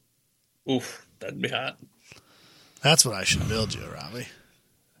Ville. Oof, that'd be hot. That's what I should build you, Robbie.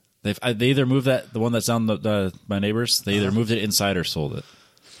 They either moved the one that's on my neighbors. They either moved it inside or sold it.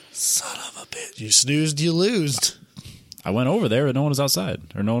 Son of a bitch. You snoozed, you losed. I went over there, and no one was outside,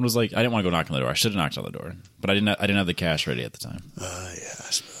 or no one was like. I didn't want to go knock on the door. I should have knocked on the door, but I didn't have the cash ready at the time. Yeah, I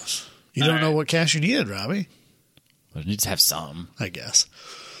suppose. You don't know what cash you needed, Robbie. But I need to have some. I guess.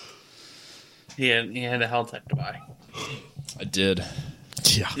 He had a Helltech to buy. I did,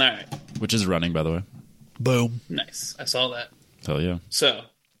 Yeah. All right, which is running, by the way. Boom. nice. I saw that. Hell yeah. So,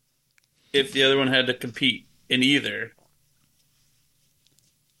 if the other one had to compete in either,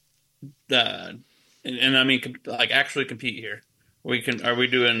 and I mean like actually compete here, are we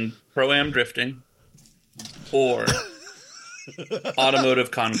doing Pro-Am drifting or automotive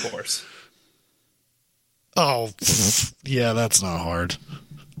concourse? Oh, yeah, that's not hard.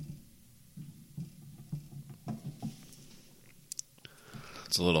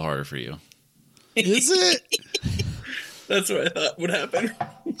 It's a little harder for you. Is it? That's what I thought would happen.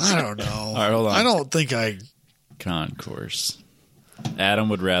 I don't know. All right, hold on. I don't think Concourse. Adam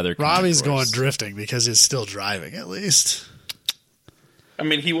would rather. Robbie's Concourse. going drifting because he's still driving. At least. I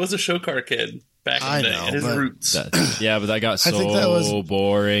mean, he was a show car kid back in the day. His roots. Yeah, but that got I think that was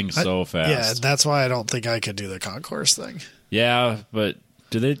boring so fast. Yeah, that's why I don't think I could do the concourse thing. Yeah, but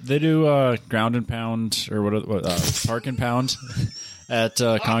do they do ground and pound or what park and pound at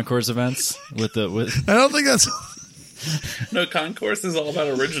concourse events with I don't think that's. No, concourse is all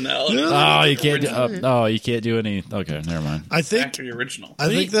about originality. you can't. You can't do any. Okay, never mind. I think Factory original. I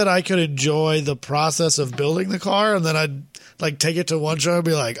think that I could enjoy the process of building the car, and then I'd like take it to one show and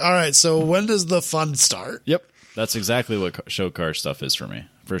be like, "All right, so when does the fun start?" Yep, that's exactly what show car stuff is for me,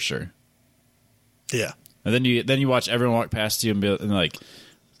 for sure. Yeah, and then you watch everyone walk past you and like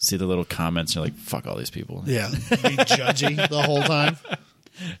see the little comments. And you're like, "Fuck all these people." Yeah, be judgy the whole time.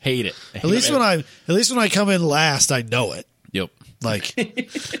 Hate it. At least when I come in last, I know it. Yep. Like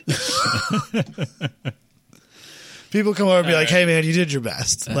people come over and be like, "Hey, man, you did your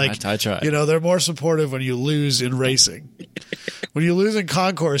best." Like I tried. They're more supportive when you lose in racing. When you lose in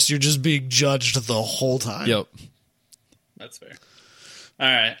concourse, you're just being judged the whole time. Yep. That's fair. All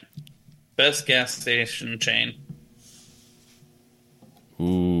right. Best gas station chain.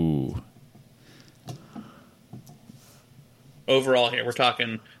 Ooh. Overall here, we're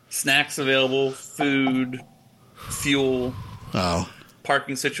talking snacks available, food, fuel,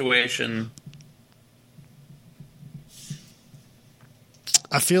 parking situation.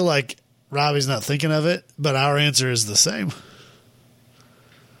 I feel like Robbie's not thinking of it, but our answer is the same.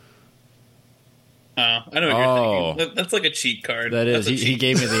 I know what you're thinking. That's like a cheat card. That is. He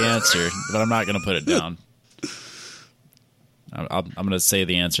gave me the answer, but I'm not going to put it down. I'm going to say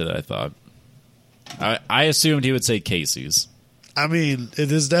the answer that I thought. I assumed he would say Casey's. I mean,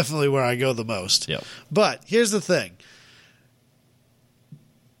 it is definitely where I go the most. Yep. But here's the thing.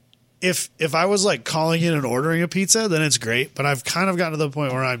 If I was like calling in and ordering a pizza, then it's great. But I've kind of gotten to the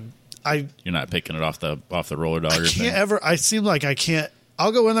point where you're not picking it off the roller dog. I seem like I can't.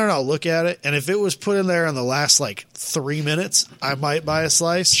 I'll go in there and I'll look at it, and if it was put in there in the last like 3 minutes, I might buy a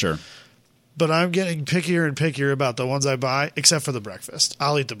slice. Sure. But I'm getting pickier and pickier about the ones I buy, except for the breakfast.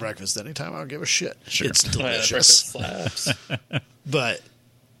 I'll eat the breakfast anytime. I don't give a shit. Sure. It's delicious. Slaps. But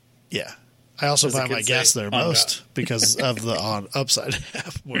yeah, I also buy my gas there most because of the upside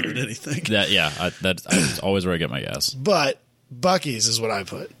half more than anything. That's always where I get my gas. But Buc-ee's is what I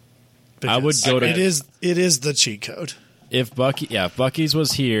put. I would go to. It is the cheat code. If Buc-ee's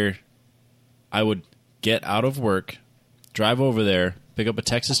was here, I would get out of work, drive over there, pick up a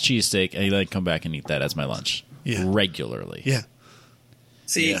Texas cheesesteak, and then come back and eat that as my lunch regularly. Yeah.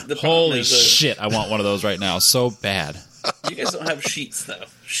 See, the problem holy is shit! I want one of those right now, so bad. You guys don't have Sheets though.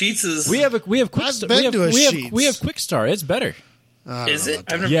 Sheets is we have Quick I've Star. been to a Sheetz. We have Quick Star. It's better. Is it?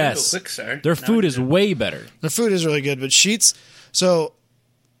 I've never Yes, been to a Quick Star. Their food is way better. Their food is really good, but Sheetz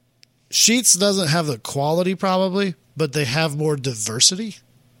doesn't have the quality probably, but they have more diversity.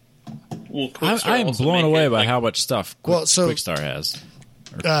 Well, Quick Star I'm also blown make away it, by like, how much stuff Quick Star has.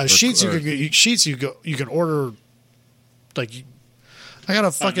 Sheetz you can order like I got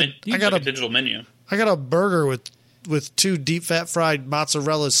a fucking I got a digital menu. I got a burger with 2 deep fat fried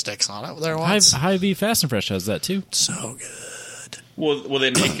mozzarella sticks on it there once. Hy-Vee Fast and Fresh has that too. So good. Will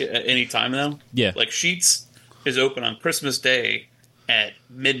they make it at any time though? Yeah. Like Sheetz is open on Christmas Day at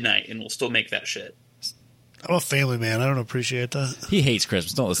midnight and we'll still make that shit. I'm a family man. I don't appreciate that. He hates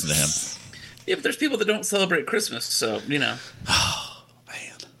Christmas. Don't listen to him. Yeah, but there's people that don't celebrate Christmas, so Oh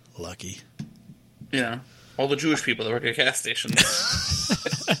man, lucky. All the Jewish people that work at gas stations.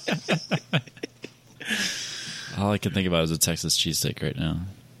 All I can think about is a Texas cheesesteak right now.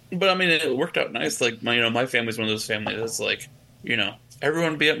 But I mean, it worked out nice. Like my family's one of those families that's like,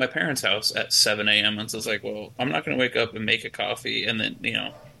 everyone be at my parents' house at 7 a.m. And so it's like, well, I'm not going to wake up and make a coffee and then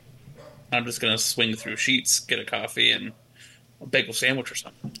I'm just going to swing through Sheetz, get a coffee and a bagel sandwich or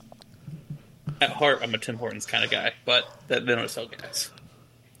something. At heart, I'm a Tim Hortons kind of guy, but they don't sell gas.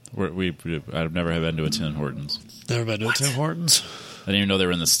 I've never been to a Tim Hortons. Never been to a Tim Hortons. I didn't even know they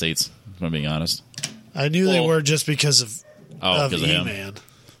were in the States, if I'm being honest. I knew they were just because of him. E-Man.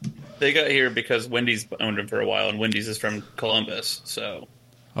 They got here because Wendy's owned them for a while, and Wendy's is from Columbus, so...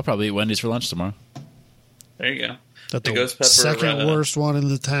 I'll probably eat Wendy's for lunch tomorrow. There you go. That's the second worst one in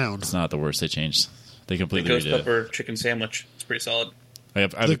the town. It's not the worst. They changed. They The completely ghost redid pepper chicken sandwich. It's pretty solid.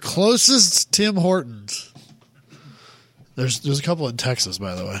 The closest Tim Hortons. There's a couple in Texas,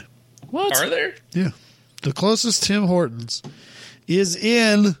 by the way. What? Are there? Yeah. The closest Tim Hortons is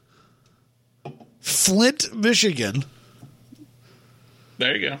in Flint, Michigan.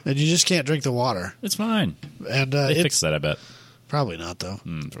 There you go. And you just can't drink the water. It's fine. And They it's fixed that, I bet. probably not, though.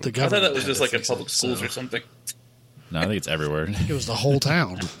 I thought that was just like in public schools or something. No, I think it's everywhere. It was the whole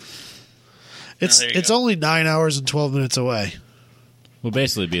town. It's go. only 9 hours and 12 minutes away. We'll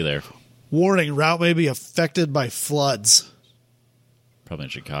basically be there. Warning, route may be affected by floods. Probably in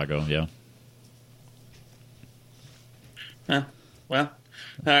Chicago, yeah. Huh. Well,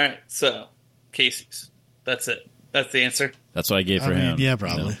 all right. So, Casey's. That's it. That's the answer. That's what I gave for him. Yeah,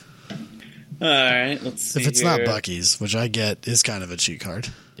 probably. All right. Let's see. If it's here. not Buc-ee's, which I get is kind of a cheat card.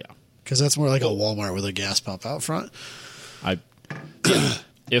 Yeah. Because that's more like a Walmart with a gas pump out front.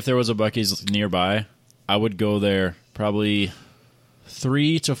 If there was a Buc-ee's nearby, I would go there probably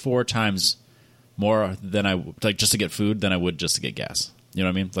 3 to 4 times more than I like just to get food than I would just to get gas. You know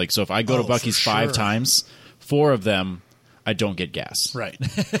what I mean? Like, so if I go to Buc-ee's 5 times, 4 of them I don't get gas. Right.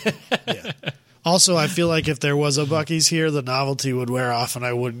 Yeah. Also, I feel like if there was a Buc-ee's here, the novelty would wear off and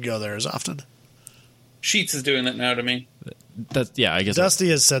I wouldn't go there as often. Sheets is doing that now to me. I guess Dusty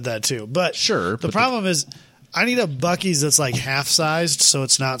has said that too. But sure. The problem is I need a Buc-ee's that's like half-sized so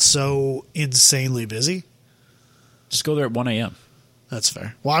it's not so insanely busy. just go there at 1 a.m. That's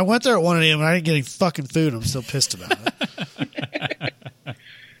fair. Well, I went there at 1 a.m. and I didn't get any fucking food. I'm still pissed about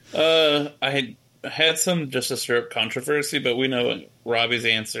it. I had some just a straight up controversy, but we know Robbie's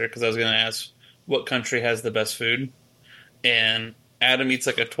answer because I was going to ask what country has the best food. And Adam eats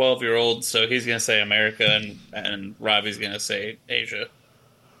like a 12-year-old, so he's going to say America, and Robbie's going to say Asia.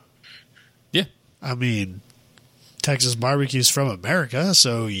 Yeah. I mean, Texas barbecue's from America,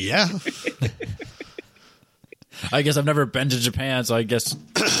 so yeah. I guess I've never been to Japan, so I guess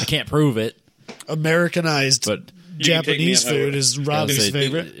I can't prove it. Americanized But Japanese food is Robbie's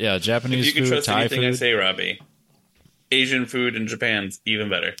favorite. Yeah, Japanese If you food, can trust Thai anything food. I say, Robbie, Asian food in Japan's even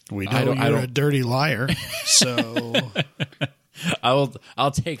better. We know you're a dirty liar, so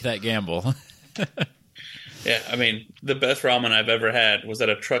I'll take that gamble. Yeah, I mean, the best ramen I've ever had was at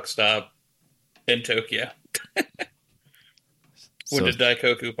a truck stop in Tokyo. Went to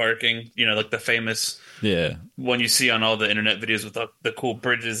Daikoku parking, like the famous one you see on all the internet videos with the cool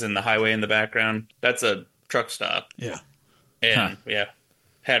bridges and the highway in the background. That's a truck stop. yeah. And,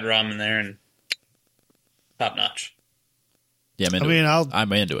 had ramen there and top notch. Yeah,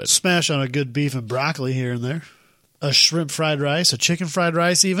 I'm into it. Smash on a good beef and broccoli here and there. A shrimp fried rice, a chicken fried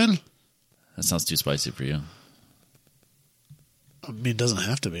rice even. That sounds too spicy for you. I mean, it doesn't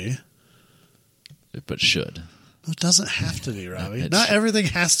have to be. But it should. It doesn't have to be, Robbie. It Not should. everything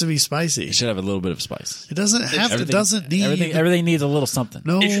has to be spicy. It should have a little bit of spice. It doesn't have to. It doesn't need. Everything needs a little something.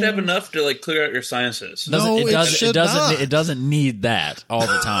 No. It should have enough to clear out your sinuses. It doesn't need that all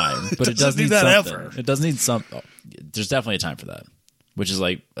the time, but it does doesn't need need that something. ever. It does need some. There's definitely a time for that, which is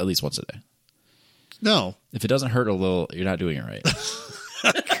like at least once a day. No. If it doesn't hurt a little, you're not doing it right.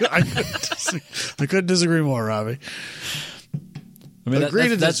 I couldn't disagree more, Robbie. I mean, Agree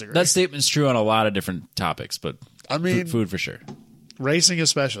to disagree. that statement's true on a lot of different topics, but I mean, food for sure. Racing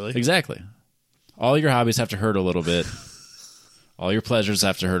especially. Exactly. All your hobbies have to hurt a little bit. All your pleasures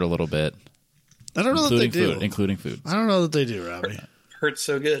have to hurt a little bit. I don't know that they do. Including food. I don't know that they do, Robbie. Hurts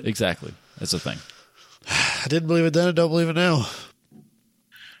so good. Exactly. That's the thing. I didn't believe it then. I don't believe it now.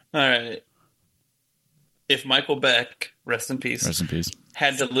 All right. If Michael Beck, rest in peace,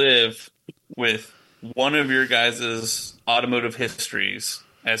 had to live with one of your guys' automotive histories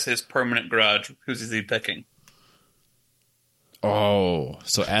as his permanent garage, who's he picking? Oh,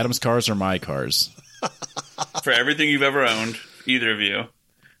 so Adam's cars are my cars. For everything you've ever owned, either of you.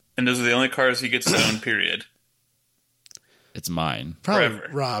 And those are the only cars he gets to own, period. It's mine. Probably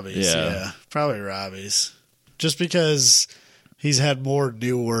Forever. Robbie's. Yeah. Probably Robbie's. Just because he's had more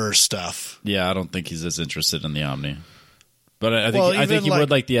newer stuff. Yeah, I don't think he's as interested in the Omni. But I think Well, I think he even would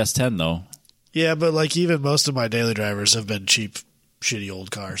like the S10 though. Yeah, but even most of my daily drivers have been cheap, shitty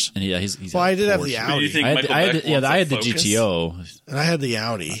old cars. And he's Well, I did have Porsche. the Do you Audi. think I Michael had Beck the wants a Focus? GTO. And I had the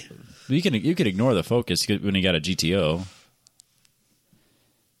Audi. You could ignore the Focus when you got a GTO.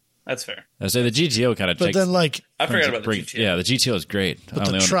 That's fair. I say the GTO kind of. But then, I forgot about the GTO. Yeah, the GTO is great. but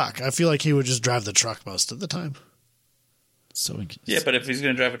the truck, I feel like he would just drive the truck most of the time. Yeah, but if he's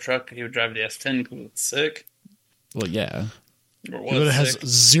going to drive a truck, he would drive the S10 because it's sick. Well, yeah. Or But it was has sick.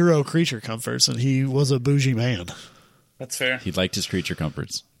 zero creature comforts, and he was a bougie man. That's fair. He liked his creature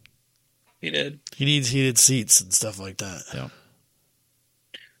comforts. He did. He needs heated seats and stuff like that. Yeah.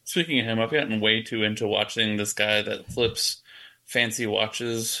 Speaking of him, I've gotten way too into watching this guy that flips fancy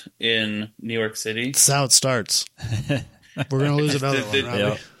watches in New York City. That's how it starts. We're going to lose another one, Robbie.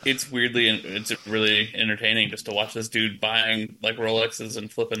 Yeah. It's really entertaining just to watch this dude buying Rolexes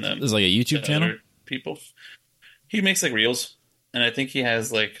and flipping them. This is like a YouTube to channel? other people. He makes reels. and I think he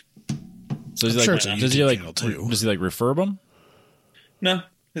has like. So does he refurb them? No,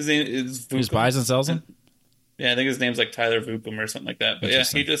 his name is. He just buys and sells them. Yeah, I think his name's like Tyler Vupum or something like that. But yeah,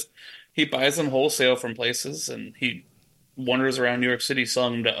 he buys them wholesale from places, and he wanders around New York City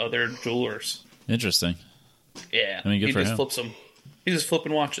selling them to other jewelers. Interesting. Yeah, I mean, he just flips them. He's just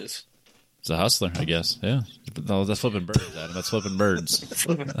flipping watches. It's a hustler, I guess. Yeah, that's flipping birds, Adam. That's flipping birds.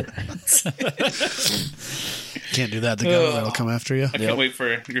 Can't do that. The government will come after you. I can't wait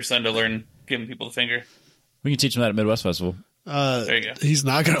for your son to learn giving people the finger. We can teach him that at Midwest Festival. There you go. He's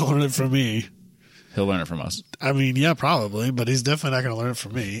not going to learn it from me. He'll learn it from us. I mean, yeah, probably, but he's definitely not going to learn it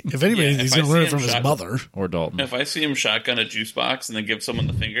from me. If anybody, he's going to learn it from his mother. Or Dalton. If I see him shotgun a juice box and then give someone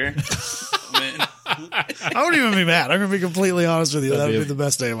the finger, man. I wouldn't even be mad. I'm going to be completely honest with you. That would be the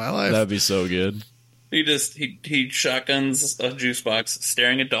best day of my life. That'd be so good. He shotguns a juice box,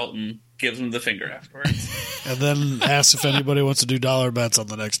 staring at Dalton, gives him the finger afterwards. And then asks if anybody wants to do dollar bets on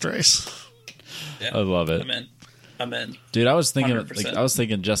the next race. Yeah. I love it. I'm in. Dude, I was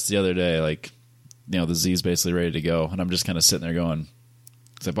thinking just the other day, like, you know, the Z's basically ready to go, and I'm just kind of sitting there going,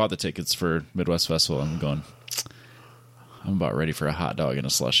 because I bought the tickets for Midwest Festival, and I'm going, I'm about ready for a hot dog and a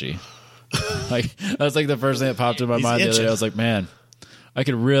slushie. Like, that's like the first thing that popped in my mind the other day. I was like, man, I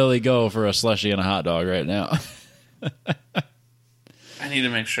could really go for a slushie and a hot dog right now. I need to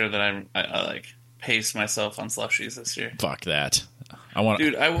make sure that I like pace myself on slushies this year. Fuck that. I want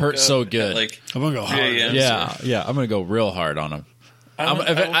to hurt so good. I'm gonna go hard. Yeah. I'm gonna go real hard on them. I'm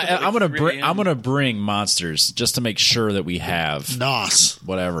gonna bring monsters just to make sure that we have NOS.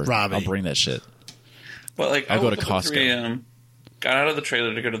 Whatever. Robbie. I'll bring that shit. But like, I'll go to Costco. 3 a.m., got out of the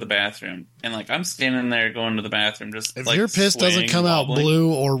trailer to go to the bathroom, and like I'm standing there going to the bathroom, just if like your piss doesn't come out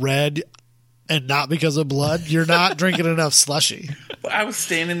blue or red, and not because of blood, you're not drinking enough slushy. But I was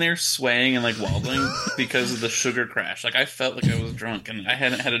standing there swaying and like wobbling because of the sugar crash. Like I felt like I was drunk, and I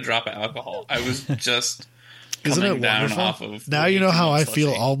hadn't had a drop of alcohol. I was just. Isn't it wonderful? Off of now you know how I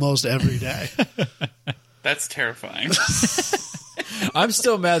feel almost every day. That's terrifying. I'm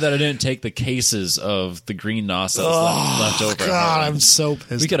still mad that I didn't take the cases of the green NOS left over. God, I'm so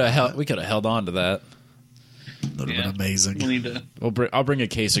pissed. We could have held on to that. That would have been amazing. We'll need to. I'll bring a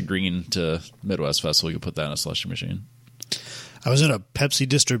case of green to Midwest Festival. You can put that in a slushie machine. I was in a Pepsi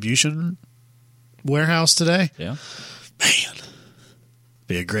distribution warehouse today. Yeah. Man.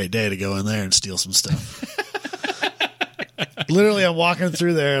 Be a great day to go in there and steal some stuff. Literally, I'm walking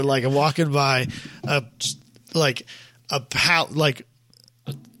through there, like I'm walking by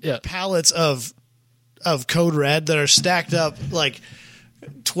pallets of Code Red that are stacked up like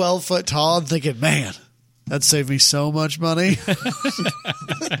 12 foot tall. I'm thinking, man, that'd save me so much money.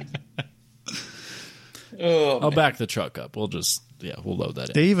 I'll back the truck up. We'll load that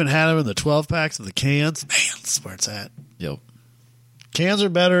in. They even had them in the 12 packs of the cans. Man, that's where it's at. Yep. Cans are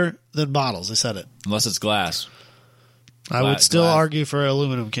better than bottles. I said it. Unless it's glass. I would still argue for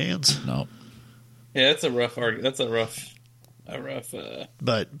aluminum cans. No. Yeah, that's a rough argument. That's a rough.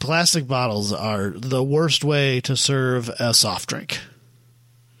 But plastic bottles are the worst way to serve a soft drink,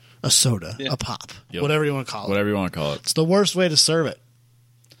 a soda, a pop, whatever you want to call it. Whatever you want to call it. It's the worst way to serve it.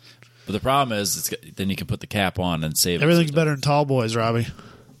 But the problem is, then you can put the cap on and save. Everything's better than tall boys, Robbie.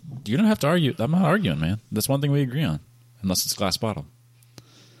 You don't have to argue. I'm not arguing, man. That's one thing we agree on, unless it's a glass bottle.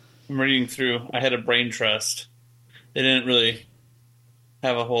 I'm reading through. I had a brain trust. They didn't really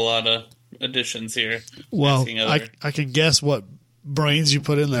have a whole lot of additions here. Well, I can guess what brains you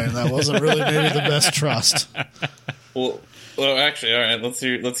put in there, and that wasn't really maybe the best trust. Well, actually, all right. Let's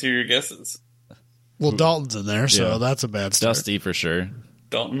hear your guesses. Well, Dalton's in there, so that's a bad start. Dusty for sure.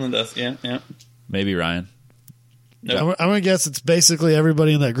 Dalton and Dusty, yeah. Maybe Ryan. Nope. I'm gonna guess it's basically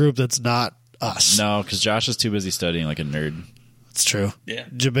everybody in that group that's not us. No, because Josh is too busy studying like a nerd. That's true. Yeah.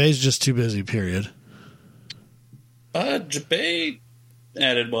 Jabbay's just too busy, period. Jabbay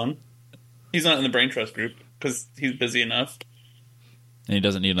added one. He's not in the brain trust group because he's busy enough. And he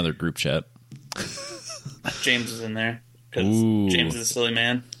doesn't need another group chat. James is in there because James is a silly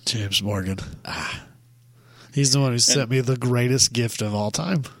man. James Morgan. He's the one who sent me the greatest gift of all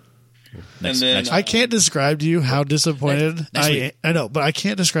time. I can't describe to you how disappointed I know, but I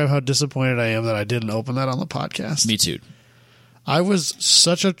can't describe how disappointed I am that I didn't open that on the podcast. Me too. I was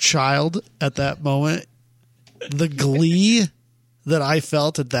such a child at that moment. The glee that I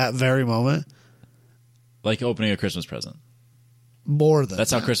felt at that very moment. Like opening a Christmas present. More than That's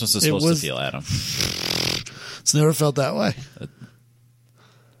how Christmas is supposed to feel, Adam. It's never felt that way.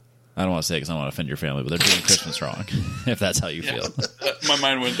 I don't want to say it because I don't want to offend your family, but they're doing Christmas wrong, if that's how you feel. My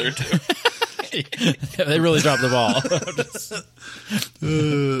mind went there, too. They really dropped the ball.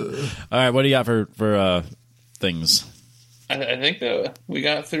 All right, what do you got for things? I think that we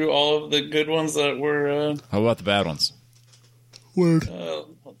got through all of the good ones that were. How about the bad ones? Word.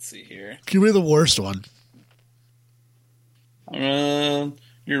 Let's see here. Give me the worst one.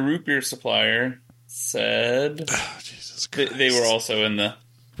 Your root beer supplier said Jesus Christ. they were also in the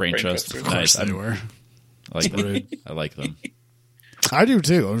Brain trust. Of course they were. I like them. I like them. I do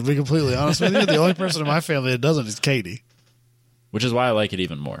too. To be completely honest with you, the only person in my family that doesn't is Katie. Which is why I like it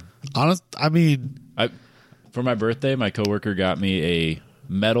even more. I mean, for my birthday, my coworker got me a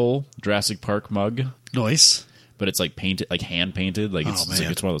metal Jurassic Park mug. nice. But it's like painted, like hand painted. Like it's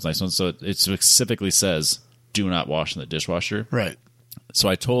one of those nice ones. So it specifically says, "Do not wash in the dishwasher." Right. So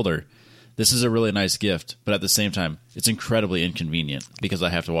I told her, this is a really nice gift, but at the same time, it's incredibly inconvenient because I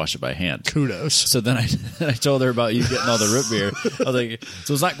have to wash it by hand. Kudos. So then I told her about you getting all the root beer. I was like,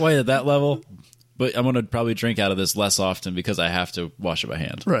 so it's not quite at that level, but I'm going to probably drink out of this less often because I have to wash it by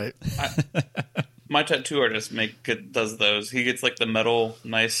hand. Right. My tattoo artist does those. He gets like the metal,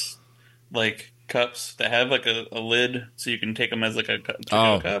 nice, like cups that have like a lid, so you can take them as like a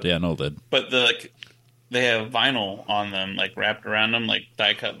cup. Yeah, no lid. But they have vinyl on them, like wrapped around them, like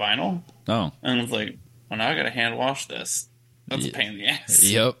die cut vinyl. Oh, and it's like, well, now I got to hand wash this. That's a pain in the ass.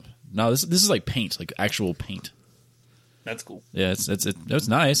 Yep. No, this is like paint, like actual paint. That's cool. Yeah, it's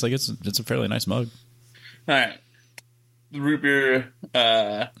nice. Like it's a fairly nice mug. All right, the root beer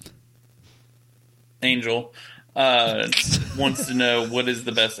angel wants to know what is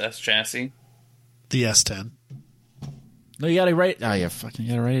the best S chassis. The S10. No, you gotta write. Oh, you fucking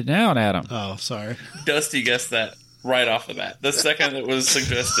gotta write it down, Adam. Oh, sorry. Dusty guessed that right off the bat. The second it was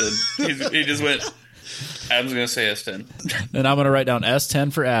suggested, he just went, Adam's going to say S10. And I'm going to write down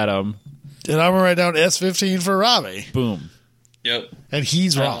S10 for Adam. And I'm going to write down S15 for Robbie. Boom. Yep. And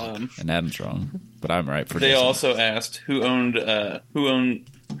he's wrong. And Adam's wrong. But I'm right for They also asked who has owned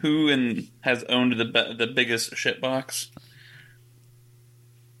the biggest shitbox.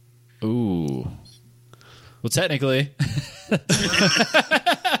 Ooh. Well, technically.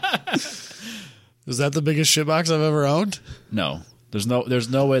 Is that the biggest shitbox I've ever owned? No. There's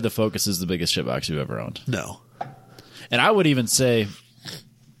no way the Focus is the biggest shitbox you've ever owned. No. And I would even say,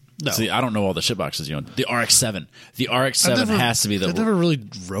 no. See, I don't know all the shitboxes you own. The RX-7. The RX-7 has to be the... I never really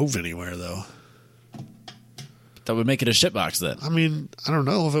drove anywhere, though. That would make it a shitbox then. I mean, I don't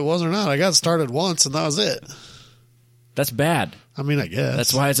know if it was or not. I got started once, and that was it. That's bad. I mean, I guess.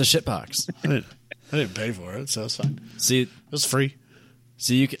 That's why it's a shitbox. I didn't pay for it, so it's fine. See, it was free.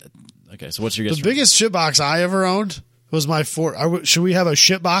 See, you can... Okay, so what's your guess? The biggest shitbox I ever owned was my Ford. Should we have a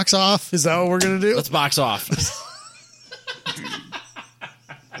shitbox off? Is that what we're going to do? Let's box off.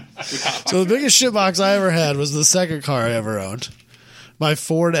 So the biggest shitbox I ever had was the second car I ever owned. My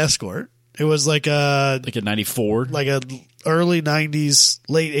Ford Escort. It was like a 94? Like a early 90s,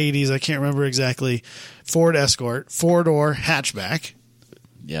 late 80s, I can't remember exactly. Ford Escort, 4-door hatchback.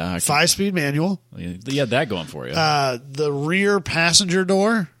 Yeah. 5-speed manual. You had that going for you. The rear passenger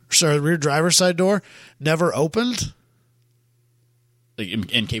door, sorry, the rear driver's side door never opened. Like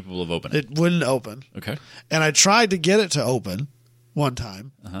incapable of opening. It wouldn't open. Okay. And I tried to get it to open one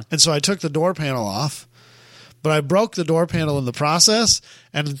time. Uh-huh. And so I took the door panel off. But I broke the door panel in the process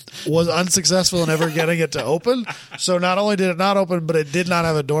and was unsuccessful in ever getting it to open. So not only did it not open, but it did not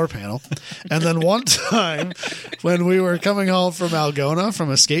have a door panel. And then one time when we were coming home from Algona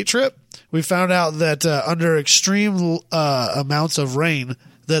from a skate trip, we found out that under extreme amounts of rain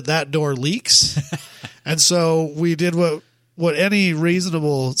that door leaks. And so we did what any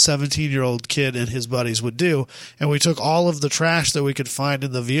reasonable 17-year-old kid and his buddies would do, and we took all of the trash that we could find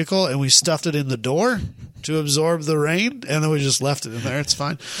in the vehicle and we stuffed it in the door to absorb the rain, and then we just left it in there. It's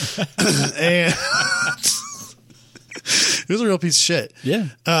fine. And it was a real piece of shit. Yeah.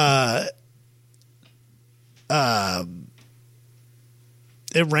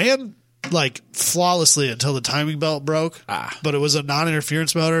 It ran like flawlessly until the timing belt broke, but it was a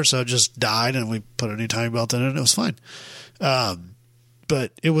non-interference motor, so it just died, and we put a new timing belt in it, and it was fine.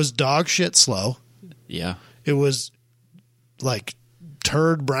 But it was dog shit slow. Yeah. It was like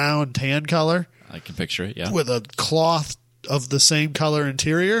turd brown tan color. I can picture it, yeah. With a cloth of the same color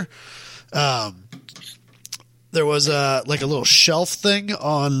interior. There was like a little shelf thing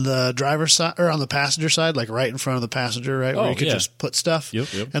on the driver's side or on the passenger side, like right in front of the passenger, right? Where you could just put stuff. Yep.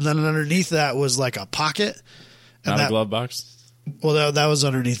 And then underneath that was like a pocket. And not a glove box? Well, that was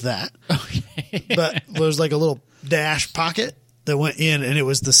underneath that. Okay. But there was like a little dash pocket that went in, and it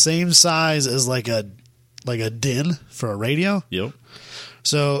was the same size as like a DIN for a radio. Yep.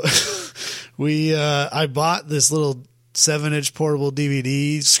 So I bought this little 7-inch portable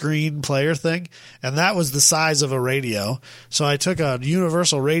DVD screen player thing, and that was the size of a radio. So I took a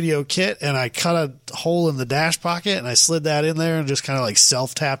universal radio kit and I cut a hole in the dash pocket and I slid that in there and just kind of like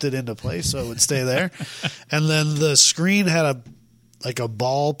self-tapped it into place so it would stay there. And then the screen had a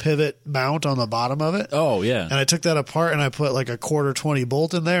ball pivot mount on the bottom of it. Oh, yeah. And I took that apart and I put like a 1/4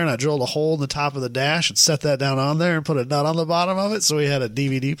 bolt in there and I drilled a hole in the top of the dash and set that down on there and put a nut on the bottom of it. So we had a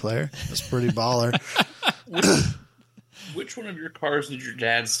DVD player. That's pretty baller. Which one of your cars did your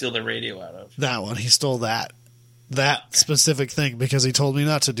dad steal the radio out of? That one. He stole that specific thing because he told me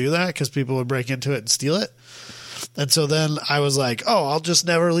not to do that because people would break into it and steal it. And so then I was like, oh, I'll just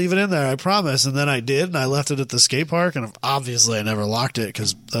never leave it in there, I promise. And then I did, and I left it at the skate park, and obviously I never locked it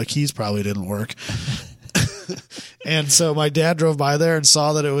because the keys probably didn't work. And so my dad drove by there and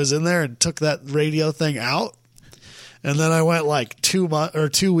saw that it was in there and took that radio thing out. And then I went like 2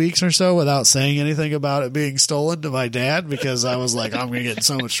 weeks or so without saying anything about it being stolen to my dad because I was like, I'm going to get in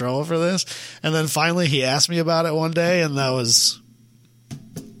so much trouble for this. And then finally he asked me about it one day, and that was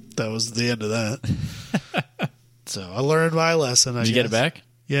the end of that. So I learned my lesson. Did you get it back?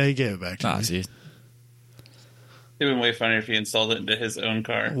 Yeah, he gave it back to me. See. It'd been way funnier if he installed it into his own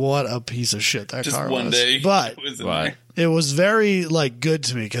car. What a piece of shit that Just car one was. day. But it was very like good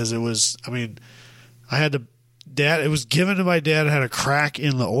to me because it was, I had to, it was given to my dad. It had a crack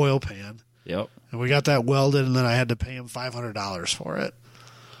in the oil pan. Yep. And we got that welded, and then I had to pay him $500 for it.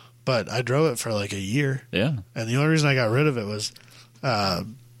 But I drove it for like a year. Yeah. And the only reason I got rid of it was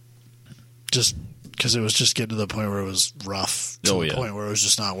just because it was just getting to the point where it was rough. To the point where it was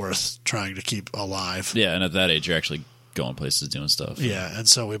just not worth trying to keep alive. Yeah, and at that age, you're actually going places doing stuff. Yeah, and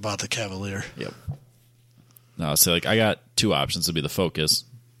so we bought the Cavalier. Yep. No, so like I got 2 options to be the Focus.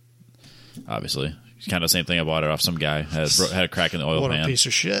 Obviously, kind of the same thing. I bought it off some guy had a crack in the oil pan. What a piece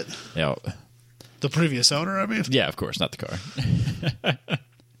of shit. Yeah. The previous owner, I mean. Yeah, of course, not the car.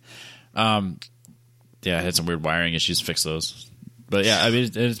 Yeah, I had some weird wiring issues. Fix those. But yeah,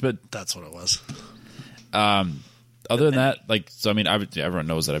 that's what it was. Other than that, everyone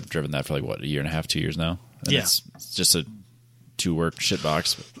knows that I've driven that for like what, a year and a half, 2 years now. And yeah, it's just a 2-work shit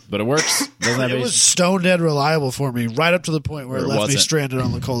box, but it works. It was stone dead reliable for me, right up to the point where it left me stranded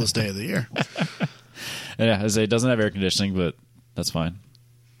on the coldest day of the year. Yeah, it doesn't have air conditioning, but that's fine.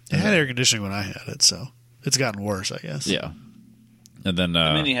 It had air conditioning when I had it, so it's gotten worse, I guess. Yeah, and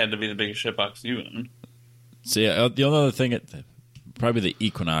then he had to be the biggest shit box you own. So yeah, the only other thing, probably the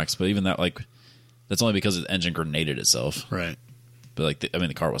Equinox, but even that, that's only because the engine grenaded itself, right? But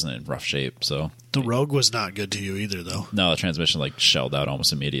the car wasn't in rough shape, so the Rogue was not good to you either, though. No, the transmission shelled out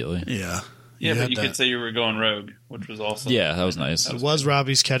almost immediately. Yeah, but you could say you were going rogue, which was awesome. Yeah, that was nice. It was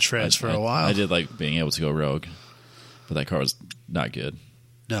Robbie's catchphrase for a while. I did like being able to go rogue, but that car was not good.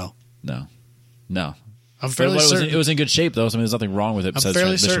 No. I'm fairly certain it was in good shape, though. So there's nothing wrong with it. I'm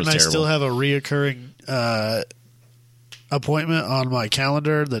fairly certain I still have a reoccurring appointment on my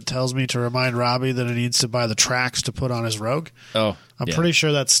calendar that tells me to remind Robbie that he needs to buy the tracks to put on his Rogue. Oh, I'm pretty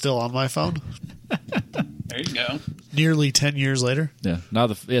sure that's still on my phone. There you go. Nearly 10 years later. Yeah.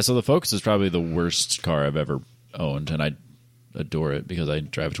 So the Focus is probably the worst car I've ever owned, and I adore it because I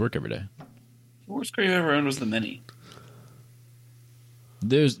drive it to work every day. The worst car you ever owned was the Mini.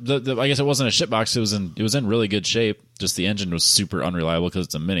 There's I guess it wasn't a shitbox. It was in really good shape. Just the engine was super unreliable because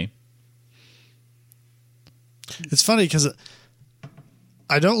it's a Mini. It's funny because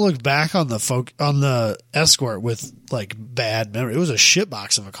I don't look back on the Escort with like bad memory. It was a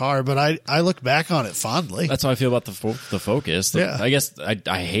shitbox of a car, but I look back on it fondly. That's how I feel about the Focus. Yeah. I guess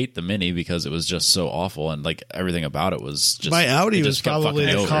I hate the Mini because it was just so awful, and like everything about it was just. My Audi was probably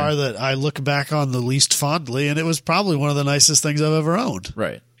the car that I look back on the least fondly, and it was probably one of the nicest things I've ever owned.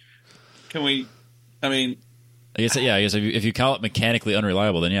 Right. I guess if you call it mechanically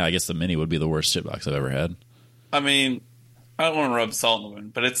unreliable, then yeah, I guess the Mini would be the worst shitbox I've ever had. I don't want to rub salt in the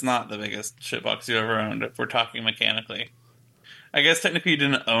wound, but it's not the biggest shitbox you ever owned if we're talking mechanically. I guess technically you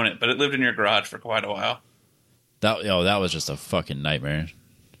didn't own it, but it lived in your garage for quite a while. That was just a fucking nightmare.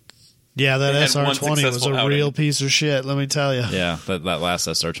 Yeah, that SR20 was a real piece of shit, let me tell you. Yeah, that last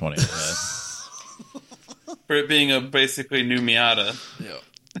SR20. For it being a basically new Miata,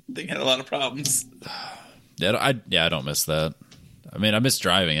 they had a lot of problems. Yeah, I don't miss that. I miss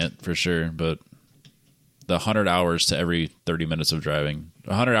driving it for sure, but the 100 hours to every 30 minutes of driving,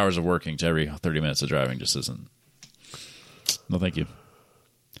 100 hours of working to every 30 minutes of driving just isn't. No, thank you.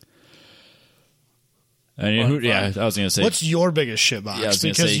 I was going to say. What's your biggest shitbox?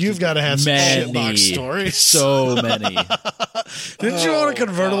 Because you've got to have some shitbox stories. So many. Didn't you own a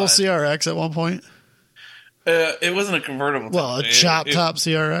convertible CRX at one point? It wasn't a convertible. Well, a chop top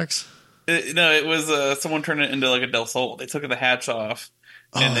CRX. It was someone turned it into like a Del Sol. They took the hatch off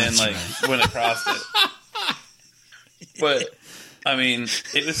and then like went across it. But I mean,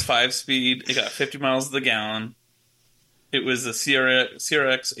 it was 5-speed. It got 50 miles to the gallon. It was a CRX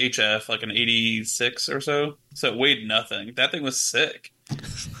HF, like an 86 or so. So it weighed nothing. That thing was sick.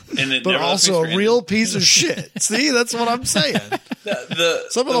 And it but also a real piece of shit. See, that's what I'm saying.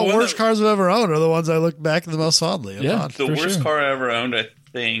 Some of the worst cars I've ever owned are the ones I look back the most fondly upon. The worst car I ever owned, I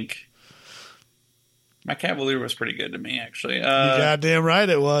think. My Cavalier was pretty good to me, actually. You goddamn right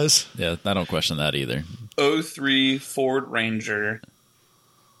it was. Yeah, I don't question that either. 03 Ford Ranger,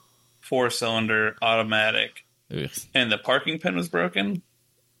 4-cylinder, automatic. Ugh. And the parking pin was broken.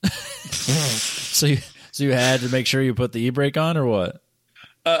 So you had to make sure you put the e-brake on, or what?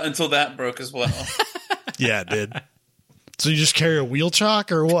 Until that broke as well. Yeah, it did. So you just carry a wheel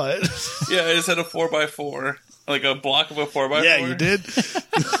chock, or what? Yeah, I just had a 4x4, like a block of a 4x4. Yeah, you did.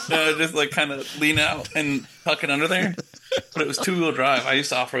 Just like kind of lean out and tuck it under there. But it was 2-wheel drive. I used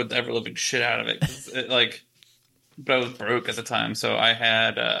to off-road the ever-living shit out of it. But I was broke at the time, so I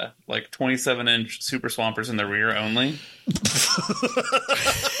had like 27-inch super swampers in the rear only.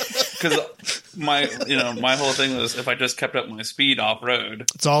 Because my whole thing was if I just kept up my speed off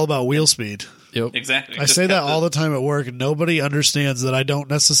road, it's all about wheel speed. Yep, exactly. I say that all the time at work, and nobody understands that I don't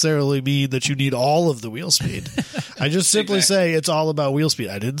necessarily mean that you need all of the wheel speed. I just simply say it's all about wheel speed.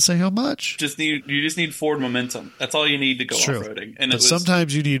 I didn't say how much. You just need forward momentum. That's all you need to go off-roading. But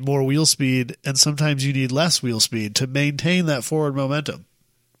sometimes you need more wheel speed, and sometimes you need less wheel speed to maintain that forward momentum.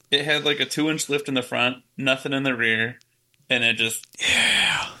 It had like a 2-inch lift in the front, nothing in the rear, and it just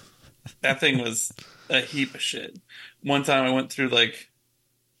that thing was a heap of shit. One time I went through like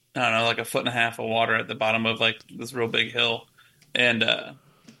a 1.5 feet of water at the bottom of like this real big hill, and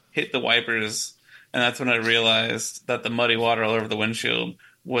hit the wipers. And that's when I realized that the muddy water all over the windshield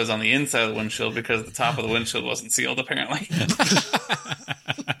was on the inside of the windshield because the top of the windshield wasn't sealed, apparently.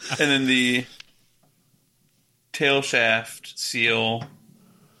 And then the tail shaft seal,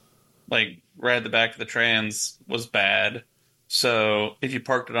 like right at the back of the trans, was bad. So if you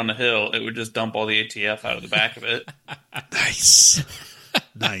parked it on the hill, it would just dump all the ATF out of the back of it. Nice.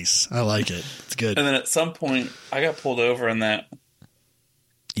 Nice. I like it. It's good. And then at some point, I got pulled over in that.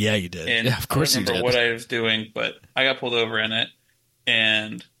 Yeah, you did. And yeah, of course you did. I don't remember what I was doing, but I got pulled over in it,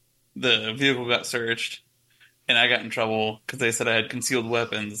 and the vehicle got searched, and I got in trouble because they said I had concealed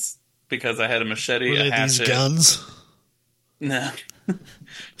weapons because I had a machete, a hatchet. These guns? No.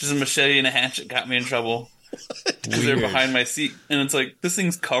 Just a machete and a hatchet got me in trouble. Because they're behind my seat. And it's like, this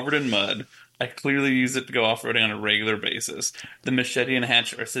thing's covered in mud. I clearly use it to go off-roading on a regular basis. The machete and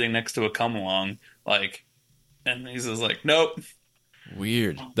hatchet are sitting next to a come-along. And he's just like, nope.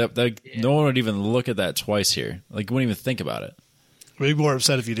 Weird. No one would even look at that twice here. Like, wouldn't even think about it. Would be more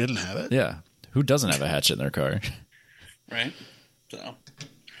upset if you didn't have it. Yeah. Who doesn't have a hatchet in their car? Right? So,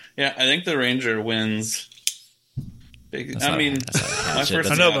 yeah, I think the Ranger wins. My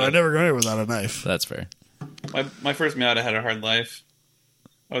first I know, but I never go anywhere without a knife. That's fair. My first Miata had a hard life.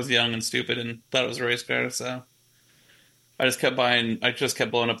 I was young and stupid and thought it was a race car, so I just kept blowing up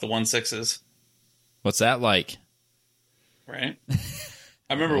the 1.6s. What's that like? Right?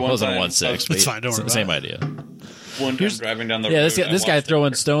 I remember one wasn't time. a 1.6, but it's fine, don't worry same about idea. One time driving down the road. Yeah, this guy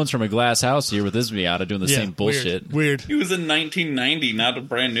throwing stones from a glass house here with his Miata doing the same bullshit. Weird. He was in 1990, not a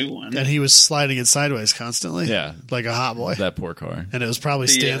brand new one. And he was sliding it sideways constantly. Yeah. Like a hot boy. That poor car. And it was probably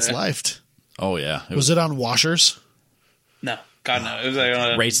Stan's life. Oh, yeah. Was it on washers? No. God, no. It was like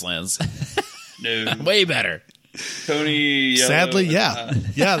on Racelands. No. Way better. Coney Yellow. Sadly, yeah.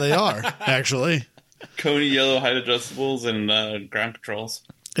 Yeah, they are, actually. Coney Yellow height adjustables and ground controls.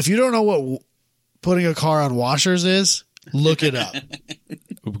 If you don't know what putting a car on washers is, look it up.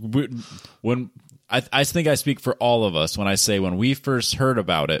 When I think I speak for all of us when I say when we first heard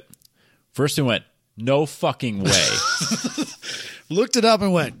about it, first we went, no fucking way. Looked it up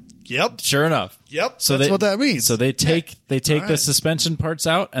and went, yep. Sure enough. Yep. So that's what that means. So they take All right. the suspension parts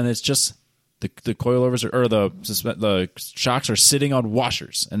out, and it's just the coilovers or the shocks are sitting on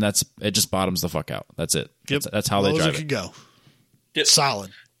washers, and it just bottoms the fuck out. That's it. Yep. That's how they drive it. Can go. Yep.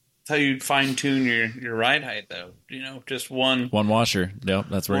 Solid. That's how you fine tune your ride height, though. Just one washer. Yep,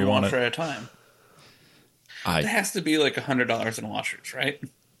 that's where you want it at a time. It has to be like $100 in washers, right?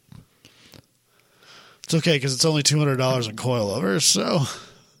 It's okay because it's only $200 in coilovers. So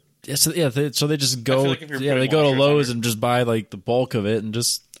so they just go. Like they go to Lowe's and just buy like the bulk of it and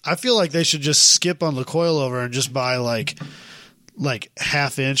just. I feel like they should just skip on the coilover and just buy like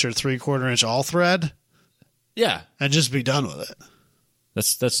 1/2 inch or 3/4 inch all thread. Yeah, and just be done with it.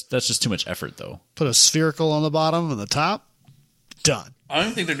 That's just too much effort, though. Put a spherical on the bottom and the top. Done. I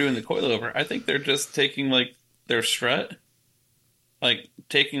don't think they're doing the coilover. I think they're just taking like their strut, like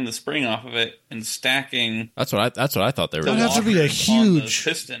taking the spring off of it and stacking. That's what I thought they were. It'd have to be a huge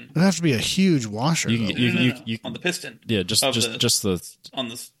piston. It'd have to be a huge washer. You on the piston. Yeah, just the on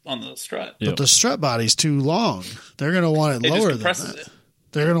the strut. But the strut body's too long. They're going to want it lower than that.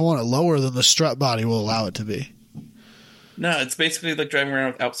 They're going to want it lower than the strut body will allow it to be. No, it's basically like driving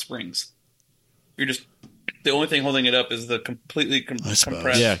around without springs. You're just the only thing holding it up is the completely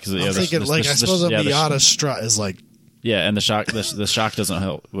compressed. Yeah, because I'm thinking I suppose a Miata strut is like. Yeah, and the shock doesn't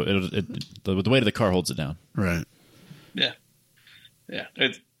help. The weight of the car holds it down. Right. Yeah.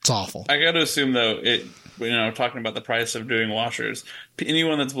 It's awful. I got to assume though, talking about the price of doing washers,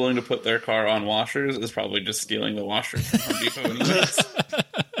 anyone that's willing to put their car on washers is probably just stealing the washers from Home Depot anyways.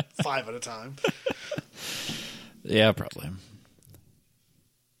 5 at a time. Yeah, probably.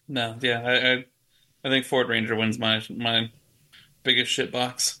 No, yeah, I think Ford Ranger wins my biggest shit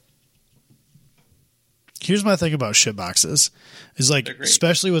box. Here's my thing about shit boxes is like,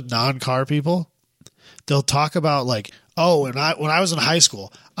 especially with non-car people, they'll talk about like, oh, when I was in high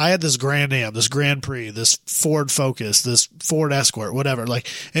school, I had this Grand Am, this Grand Prix, this Ford Focus, this Ford Escort, whatever. Like,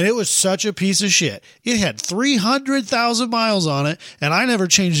 and it was such a piece of shit. It had 300,000 miles on it, and I never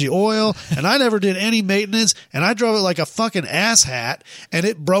changed the oil, and I never did any maintenance, and I drove it like a fucking asshat, and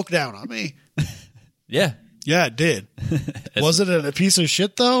it broke down on me. Yeah. Yeah, it did. Was it a piece of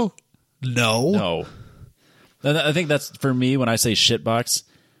shit though? No. I think that's, for me, when I say shitbox,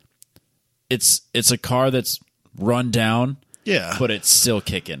 it's a car that's run down, yeah, but it's still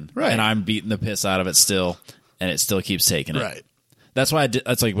kicking, right? And I'm beating the piss out of it still, and it still keeps taking it, right? That's why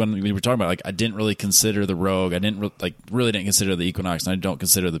that's like when we were talking about, like, I didn't really consider the Rogue, I didn't really didn't consider the Equinox, and I don't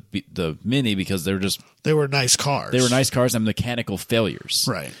consider the Mini because they were nice cars. They were nice cars and mechanical failures,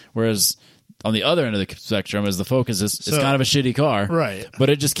 right? Whereas on the other end of the spectrum is the Focus. It's kind of a shitty car, right? But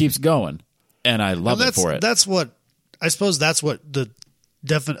it just keeps going. And I love it for it. That's what I suppose. That's what the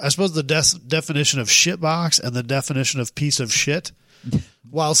definition of shitbox and the definition of piece of shit,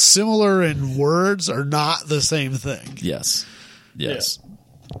 while similar in words, are not the same thing. Yes. Yeah.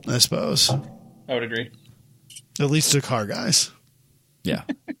 I suppose. I would agree. At least to car guys. Yeah.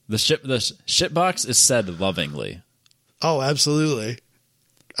 The shitbox is said lovingly. Oh, absolutely.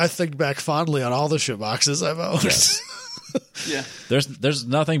 I think back fondly on all the shitboxes I've owned. Yes. Yeah, there's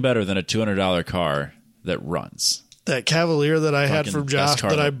nothing better than a $200 car that runs. That Cavalier that I had from Josh,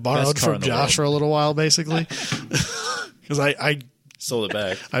 that I borrowed from Josh for a little while, basically, because I sold it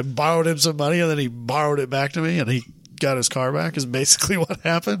back. I borrowed him some money, and then he borrowed it back to me, and he got his car back. Is basically what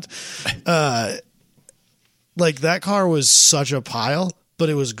happened. Like, that car was such a pile, but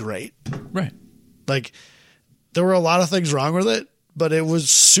it was great. Right. Like, there were a lot of things wrong with it, but it was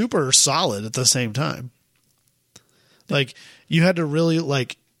super solid at the same time. Like, you had to really,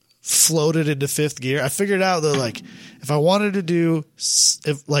 like, float it into fifth gear. I figured out that, like, if I wanted to do,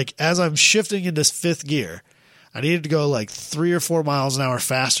 as I'm shifting into fifth gear, I needed to go, like, 3 or 4 miles an hour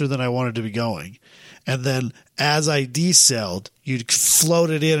faster than I wanted to be going. And then as I decelled, you'd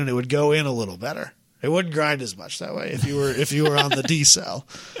float it in and it would go in a little better. It wouldn't grind as much that way if you were on the decel.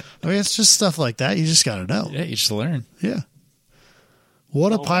 I mean, it's just stuff like that. You just got to know. Yeah, you just learn. Yeah.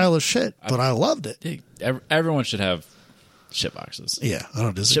 What a pile of shit, but I loved it. Everyone should have shitboxes. Yeah, I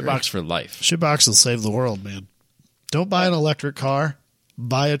don't disagree. Shitbox for life. Shitbox will save the world, man. Don't buy an electric car.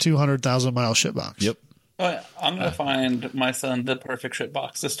 Buy a 200,000-mile shitbox. Yep. I'm going to find my son the perfect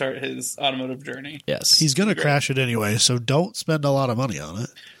shitbox to start his automotive journey. Yes. He's going to crash it anyway, so don't spend a lot of money on it.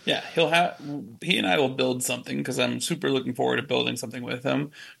 Yeah, he and I will build something because I'm super looking forward to building something with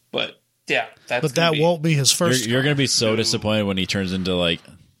him. But yeah, that won't be his first. You're going to be so disappointed when he turns into, like,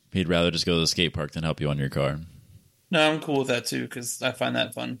 he'd rather just go to the skate park than help you on your car. No, I'm cool with that too because I find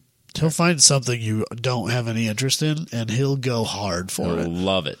that fun. He'll find something you don't have any interest in, and he'll go hard for it.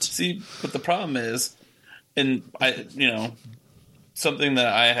 Love it. See, but the problem is, and something that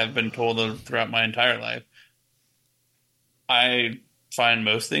I have been told throughout my entire life, I find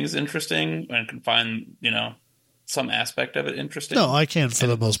most things interesting and can find, some aspect of it interesting. No, I can for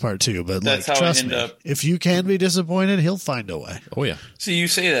the most part too, but that's how trust me, if you can be disappointed, he'll find a way. Oh yeah. See, you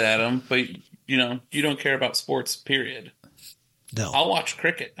say that, Adam, but you don't care about sports, period. No. I'll watch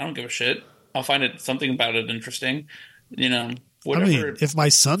cricket. I don't give a shit. I'll find something about it interesting. Whatever. I mean, if my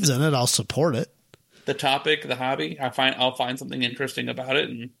son's in it, I'll support it. The topic, the hobby, I'll find something interesting about it,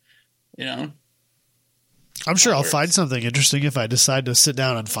 and I'm sure I'll find something interesting if I decide to sit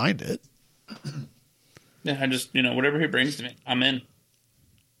down and find it. Yeah, I just whatever he brings to me, I'm in.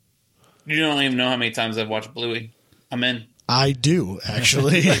 You don't even know how many times I've watched Bluey. I'm in. I do,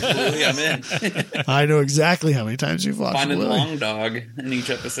 actually. Bluey, I'm in. I know exactly how many times you've watched Finding the Bluey. long dog in each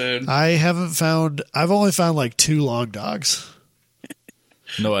episode. I've only found like 2 long dogs.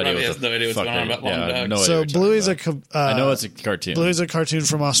 No idea. Robbie has no idea what's going on about long dogs. No So idea Bluey's I know it's a cartoon. Bluey's a cartoon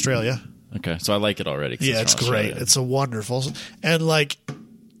from Australia. Okay, so I like it already. Yeah, it's great. It's a wonderful. And like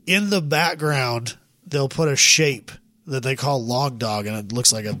in the background, they'll put a shape that they call long dog, and it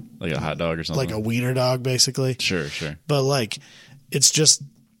looks like a hot dog or something. like a wiener dog, basically. Sure. But like, it's just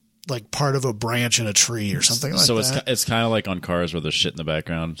like part of a branch in a tree or something like that. So it's kind of like on Cars where there's shit in the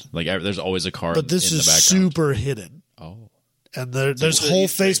background. Like there's always a car. But this in is the background. super hidden. Oh. And there's whole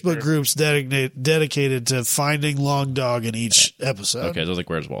Facebook groups dedicated to finding long dog in each episode. Okay, so it's like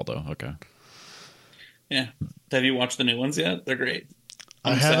Where's Waldo? Okay. Yeah. Have you watched the new ones yet? They're great.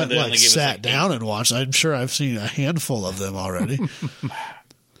 I haven't like sat down and watched. I'm sure I've seen a handful of them already.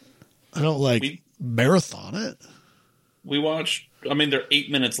 I don't marathon it. We watched. I mean, they're 8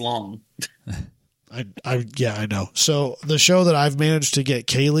 minutes long. I know. So the show that I've managed to get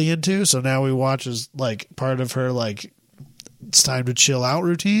Kaylee into, so now we watch as like part of her like it's time to chill out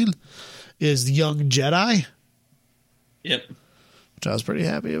routine, is Young Jedi. Yep. Which I was pretty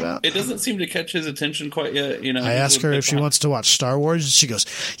happy about. It doesn't seem to catch his attention quite yet. You know, I asked her if she wants to watch Star Wars, and she goes,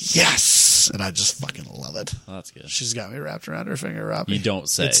 "Yes!" And I just fucking love it. Oh, that's good. She's got me wrapped around her finger, Robbie. You don't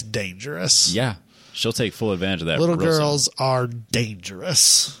say. It's dangerous. Yeah, she'll take full advantage of that. Little real girls are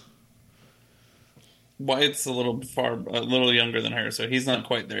dangerous. Wyatt's a little younger than her, so he's not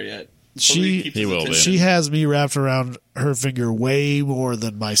quite there yet. He will be. She has me wrapped around her finger way more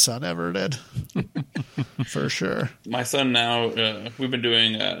than my son ever did. For sure. My son now, we've been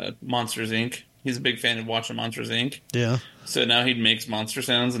doing Monsters, Inc. He's a big fan of watching Monsters, Inc. Yeah. So now he makes monster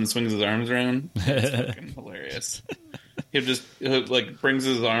sounds and swings his arms around. It's fucking hilarious. He'll like brings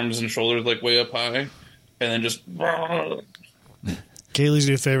his arms and shoulders like way up high, and then just. Kaylee's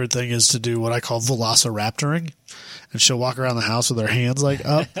new favorite thing is to do what I call velociraptoring. And she'll walk around the house with her hands like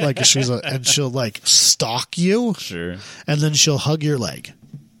up, like and she'll like stalk you. Sure. And then she'll hug your leg.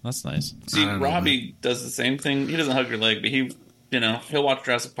 That's nice. See, Robbie does the same thing. He doesn't hug your leg, but he'll watch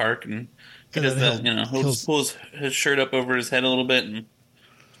Jurassic Park and he does that. He'll just pull his shirt up over his head a little bit and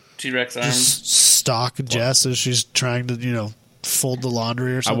T-Rex arms. Stalk Jess as she's trying to, fold the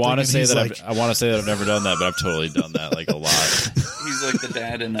laundry or something. I want to say that I've never done that, but I've totally done that like a lot. He's like the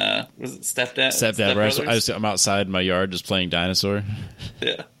dad in was it Stepdad? Stepdad. I'm outside in my yard just playing dinosaur.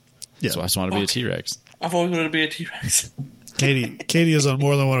 Yeah. So I just want to be a T-Rex. I've always wanted to be a T-Rex. Katie has on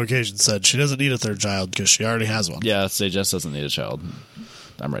more than one occasion said she doesn't need a third child because she already has one. Yeah, say Jess doesn't need a child.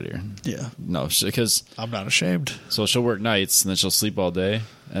 I'm right here. Yeah. No, because I'm not ashamed. So she'll work nights and then she'll sleep all day,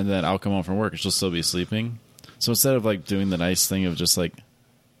 and then I'll come home from work and she'll still be sleeping. So instead of like doing the nice thing of just like,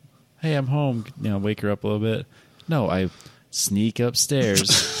 hey, I'm home, wake her up a little bit. No, I sneak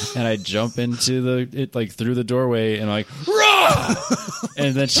upstairs and I jump into through the doorway and I'm like, rah!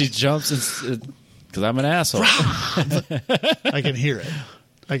 And then she jumps because I'm an asshole. I can hear it.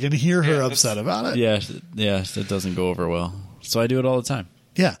 I can hear her upset about it. Yeah, it doesn't go over well. So I do it all the time.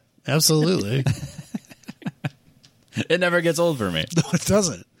 Yeah, absolutely. It never gets old for me. No, it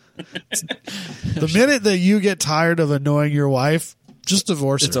doesn't. The minute that you get tired of annoying your wife, just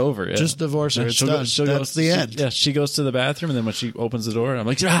divorce her. It's over. Yeah. Just divorce her. It's done. That's the end. Yeah, she goes to the bathroom, and then when she opens the door, I'm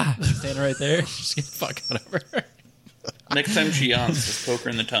like, standing right there. Just get the fuck out of her. Next time she yawns, just poke her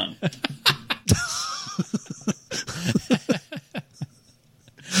in the tongue.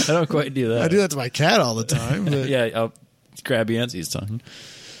 I don't quite do that. I do that to my cat all the time. But yeah, I'll grab Yancey's tongue.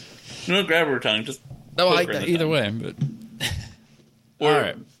 No, grab her tongue. Just either way. But or all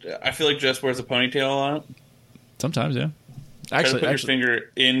right. I feel like Jess wears a ponytail a lot. Sometimes, yeah. Put your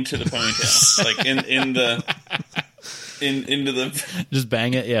finger into the ponytail, like into the. Just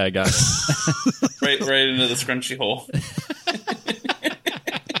bang it. Yeah, I got it. right into the scrunchy hole.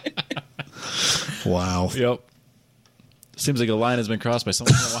 Wow. Yep. Seems like a line has been crossed by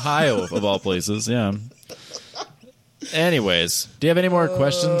someone from Ohio, of all places. Yeah. Anyways, do you have any more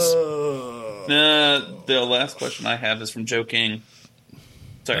questions? The last question I have is from Joe King.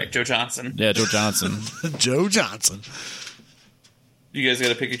 Sorry, Joe Johnson. Yeah, Joe Johnson. Joe Johnson. You guys got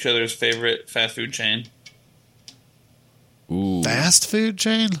to pick each other's favorite fast food chain. Ooh. Fast food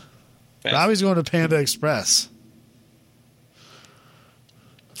chain? Robbie's going to Panda Express.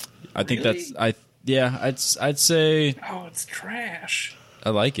 Really? I think I'd say. Oh, it's trash.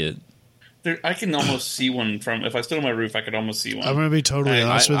 I like it. I can almost see one from. If I stood on my roof, I could almost see one. I'm going to be totally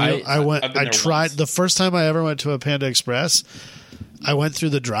honest with you. I tried once. The first time I ever went to a Panda Express. I went through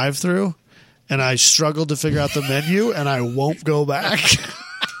the drive-thru, and I struggled to figure out the menu, and I won't go back.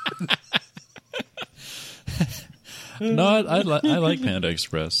 No, I like Panda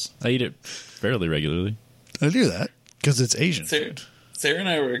Express. I eat it fairly regularly. I do that because it's Asian. Sarah and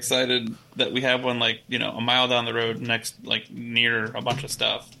I were excited that we have one like a mile down the road next, like near a bunch of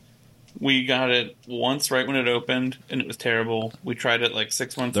stuff. We got it once right when it opened, and it was terrible. We tried it like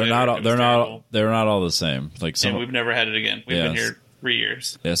 6 months. They're not all the same. Like and we've never had it again. We've been here 3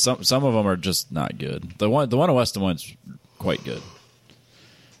 years. Yeah, some of them are just not good. The one in Weston Point's quite good.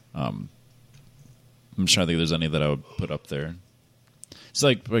 I'm just trying to think if there's any that I would put up there. It's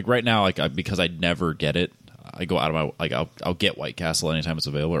like right now, because I never get it, I go out of my I'll get White Castle anytime it's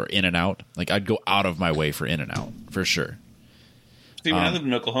available, or In-N-Out. Like I'd go out of my way for In-N-Out for sure. See, when I lived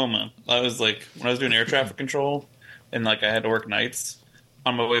in Oklahoma, I was like when I was doing air traffic control, and like I had to work nights.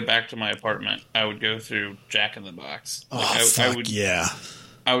 On my way back to my apartment, I would go through Jack in the Box.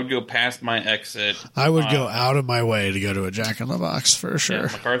 I would go past my exit. I would go out of my way to go to a Jack in the Box for sure.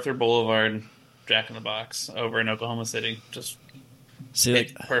 Yeah, MacArthur Boulevard, Jack in the Box over in Oklahoma City. Just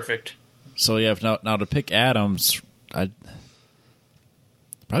perfect. So yeah, now to pick Adams, I'd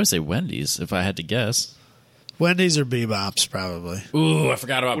probably say Wendy's if I had to guess. Wendy's or Bebop's, probably. Ooh, I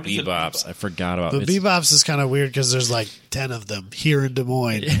forgot about Bebop's. I forgot about But Bebop's is kind of weird because there's like 10 of them here in Des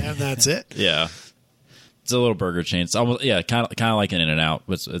Moines, and that's it. Yeah. It's a little burger chain. It's almost kind of like an In-N-Out.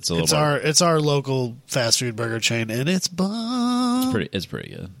 It's a little. It's our local fast food burger chain, and it's bomb. It's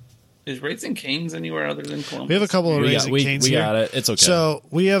pretty good. Is Raising Cane's anywhere other than Columbus? We have a couple of Raising Cane's here. We got it. It's okay. So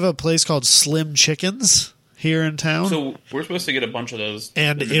we have a place called Slim Chickens here in town. So we're supposed to get a bunch of those.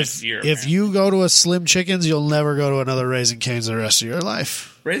 And if you go to a Slim Chickens, you'll never go to another Raising Cane's the rest of your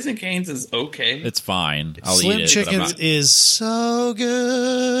life. Raising Cane's is okay. It's fine. I'll Slim eat it. Slim Chickens is so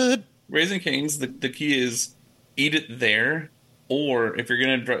good. Raising Cane's, the key is eat it there, or if you're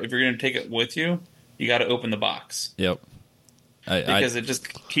gonna take it with you, you got to open the box. Yep. Because it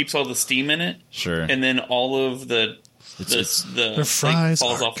just keeps all the steam in it. Sure. And then all of the fries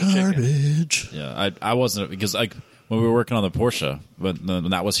falls are off garbage. The yeah, I wasn't, because like when we were working on the Porsche, when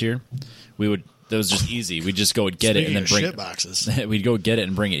that was here, that was just easy. We'd just go and get it and then bring shit boxes. We'd go get it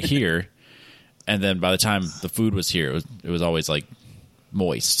and bring it here, and then by the time the food was here, it was always like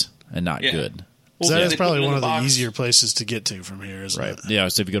moist and not good. Well, that is probably one of the easier places to get to from here, isn't it? Yeah,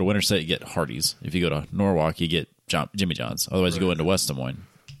 so if you go to Winterset, you get Hardee's. If you go to Norwalk, you get Jimmy John's. Otherwise, you go into West Des Moines.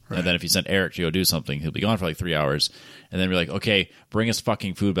 Right. And then if you send Eric to go do something, he'll be gone for like 3 hours. And then be like, okay, bring us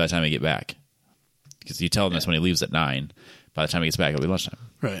fucking food by the time we get back. Because you tell him that's when he leaves at 9. By the time he gets back, it'll be lunchtime.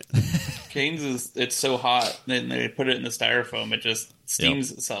 Right. Cane's it's so hot, then they put it in the styrofoam. It just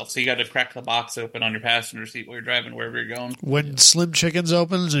steams itself. So you got to crack the box open on your passenger seat while you're driving wherever you're going. When Slim Chickens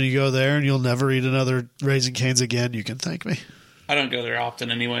opens and you go there and you'll never eat another Raising Cane's again, you can thank me. I don't go there often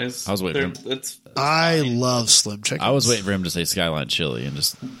anyways. I was waiting for him. I love Slim Chickens. I was waiting for him to say Skyline Chili and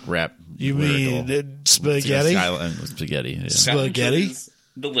just wrap. You mean spaghetti? Skyline spaghetti. Yeah. Spaghetti?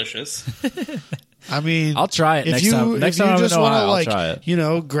 Delicious. I mean, I'll try it next time. Next time I just want to try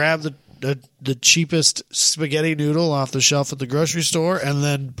it. Grab the cheapest spaghetti noodle off the shelf at the grocery store and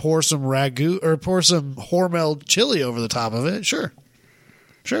then pour some ragu or pour some Hormel chili over the top of it. Sure,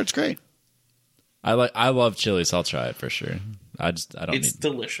 it's great. I love chili, so I'll try it for sure. It's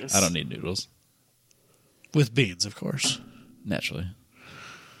delicious. I don't need noodles with beans, of course. Naturally,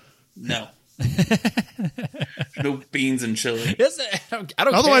 no. No beans and chili. I don't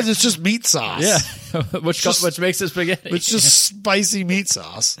Otherwise, care. it's just meat sauce. Yeah, which makes it spaghetti. It's just spicy meat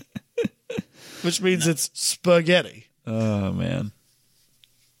sauce, which means it's spaghetti. Oh man,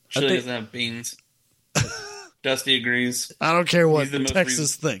 chili doesn't have beans. Dusty agrees. I don't care what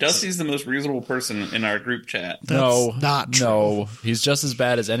Texas thinks. Dusty's the most reasonable person in our group chat. That's not true. No, he's just as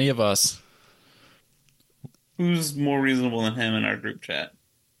bad as any of us. Who's more reasonable than him in our group chat?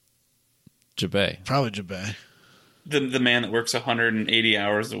 Jabay. Probably Jabay. The man that works 180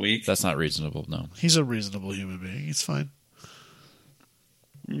 hours a week. That's not reasonable, no. He's a reasonable human being. He's fine.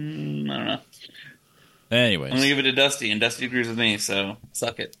 I don't know. Anyways. I'm going to give it to Dusty, and Dusty agrees with me, so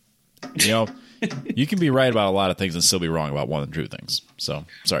suck it. You can be right about a lot of things and still be wrong about one of the true things. So,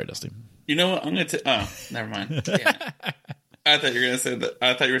 sorry, Dusty. You know what? I'm going to... Oh, never mind. Yeah. I thought you were going to say that.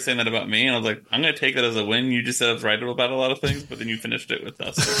 I thought you were saying that about me, and I was like, I'm going to take that as a win. You just said I was right about a lot of things, but then you finished it with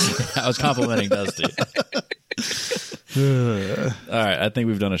Dusty. I was complimenting Dusty. All right, I think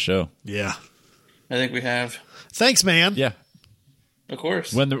we've done a show. Yeah. I think we have. Thanks, man. Yeah. Of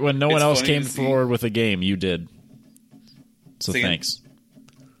course. When no one else came forward with a game, you did. So thanks.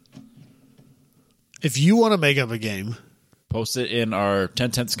 If you want to make up a game, post it in our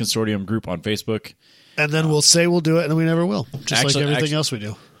 10/10 Consortium group on Facebook. And then we'll say we'll do it, and we never will. Just like everything else we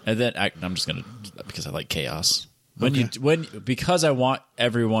do. And then I'm just going to, because I like chaos. Because I want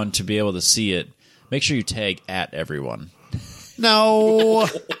everyone to be able to see it, Make sure you tag at everyone. No. I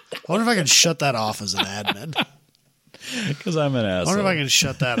wonder if I can shut that off as an admin. Because I'm an asshole. I wonder if I can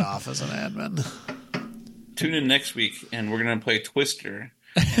shut that off as an admin. Tune in next week, and we're going to play Twister,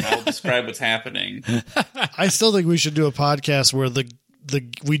 and I'll describe what's happening. I still think we should do a podcast where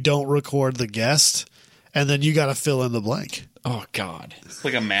we don't record the guest, and then you got to fill in the blank. Oh, God. It's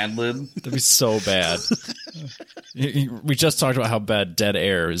like a Mad Lib. That'd be so bad. We just talked about how bad dead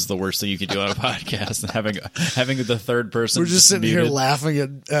air is the worst thing you could do on a podcast. And having the third person. We're just sitting muted. here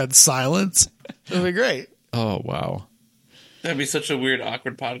laughing at silence. It'd be great. Oh, wow. That'd be such a weird,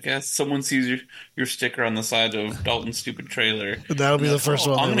 awkward podcast. Someone sees your sticker on the side of Dalton's stupid trailer. And that'll be the first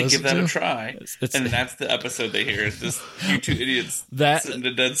one. I'm going to give that a try. And that's the episode they hear. It's just you two idiots sitting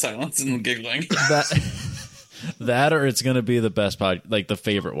in dead silence and giggling. That or it's going to be the best like the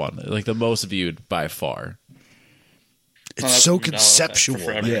favorite one, like the most viewed by far. It's so conceptual.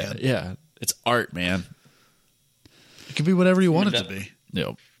 Yeah. It's art, man. It can be whatever you want it to be.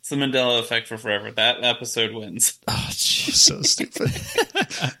 Yep. It's the Mandela effect for forever. That episode wins. Oh, jeez. So stupid.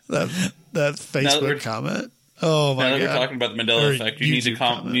 that Facebook comment. Oh my god! Now that we're talking about the Mandela effect, you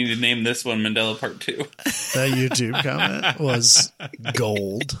need to name this one Mandela Part 2. That YouTube comment was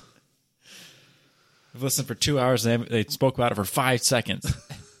gold. We've listened for 2 hours and they spoke about it for 5 seconds.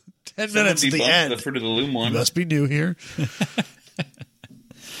 10 minutes at the end. The Fruit of the Loom one. You must be new here.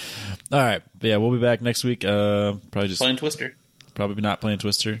 All right. But yeah, we'll be back next week. Probably just playing Twister. Probably not playing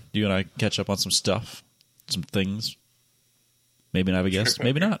Twister. You and I catch up on some stuff, some things. Maybe not have a guest.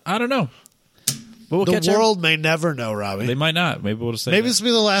 Maybe not. I don't know. But the world may never know, Robbie. They might not. Maybe we'll just say maybe this will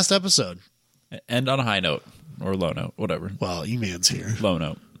be the last episode. End on a high note or low note, whatever. Well, E-Man's here. Low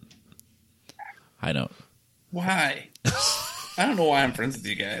note. High note. Why? I don't know why I'm friends with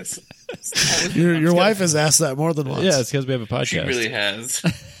you guys. Your wife has asked that more than once. Yeah, it's because we have a podcast. She really has.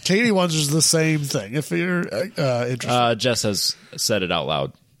 Katie wonders the same thing. If you're interested. Jess has said it out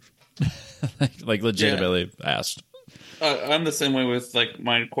loud. like legitimately asked. I'm the same way with like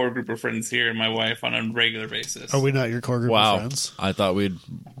my core group of friends here and my wife on a regular basis. Are we not your core group of friends? I thought we'd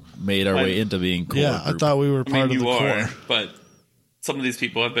made our way into being core Yeah, group. I thought we were part of the core. But some of these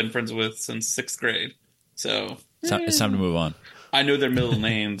people I've been friends with since 6th grade. So it's time to move on. I know their middle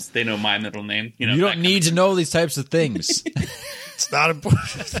names. They know my middle name. You don't need to know these types of things. It's not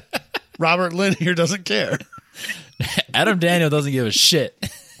important. Robert Lynn here doesn't care. Adam Daniel doesn't give a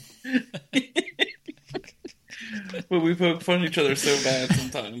shit. But we poke fun at each other so bad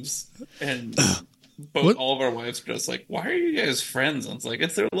sometimes. And all of our wives are just like, why are you guys friends? And it's like,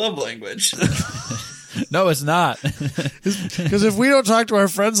 it's their love language. No, it's not. Because if we don't talk to our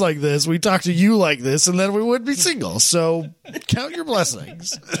friends like this, we talk to you like this, and then we would be single. So count your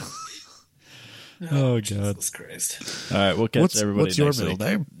blessings. Oh, God. Jesus Christ. All right, we'll catch everybody What's your next middle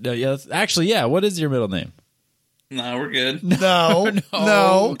week. name? Actually, what is your middle name? No, we're good.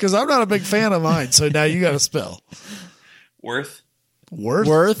 No, because I'm not a big fan of mine. So now you got to spell. Worth.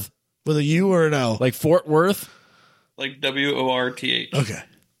 Worth? With a U or an O? Like Fort Worth? Like WORTH. Okay.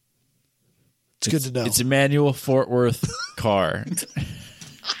 It's good to know. It's Emmanuel Fort Worth Carr.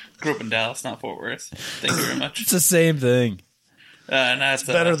 Grew up in Dallas, not Fort Worth. Thank you very much. It's the same thing. It's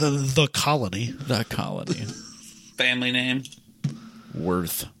better than the Colony. The Colony. Family name.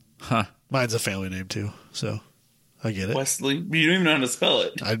 Worth. Huh. Mine's a family name too, so I get it. Wesley. You don't even know how to spell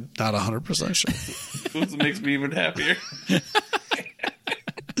it. I'm not 100% sure. Which makes me even happier.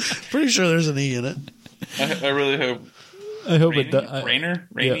 Pretty sure there's an E in it. I really hope. I hope it does. Rainer?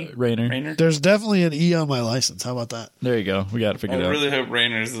 Yeah, Rainer. There's definitely an E on my license. How about that? There you go. We got to figure it out. I really hope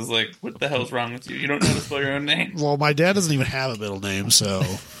Rainer's is like, what the hell's wrong with you? You don't know how to spell your own name? Well, my dad doesn't even have a middle name, so.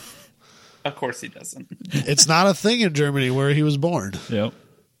 Of course he doesn't. It's not a thing in Germany where he was born. Yep.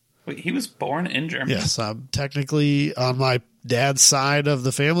 Wait, he was born in Germany? Yes, I'm technically, on my dad's side of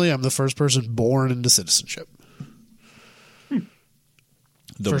the family, I'm the first person born into citizenship.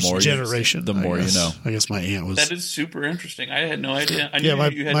 The first more generation. The more you know. I guess my aunt was. That is super interesting. I had no idea. I knew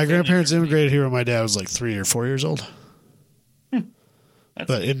my grandparents immigrated here when my dad was like 3 or 4 years old.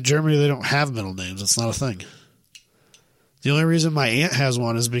 But in Germany, they don't have middle names. It's not a thing. The only reason my aunt has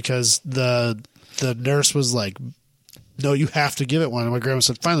one is because the nurse was like, no, you have to give it one. And my grandma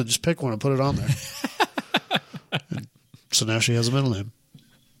said, fine, then just pick one and put it on there. So now she has a middle name.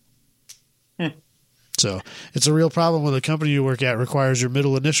 So it's a real problem when the company you work at requires your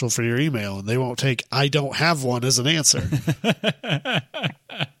middle initial for your email, and they won't take "I don't have one" as an answer.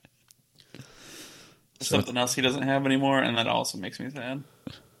 Something else he doesn't have anymore, and that also makes me sad.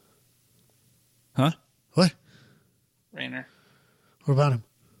 Huh? What? Rainer. What about him?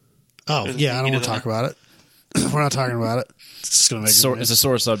 Oh, yeah, I don't want to talk about it. We're not talking about it. It's just gonna make It's a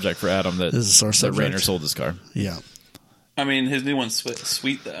sore subject for Adam that, It's a sore that subject. Rainer sold his car. Yeah. I mean, his new one's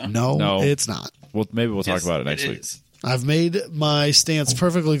sweet though. No, it's not. Well, maybe we'll talk Yes, about it next it week. is. I've made my stance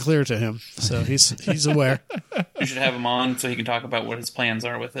perfectly clear to him, so he's aware. You should have him on so he can talk about what his plans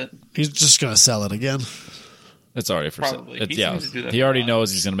are with it. He's just gonna sell it again. It's already for Probably. sale. He Yeah, seems to do that he for a already lot.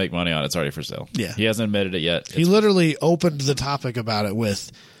 knows he's going to make money on it. It's already for sale. Yeah. He hasn't admitted it yet. He literally opened the topic about it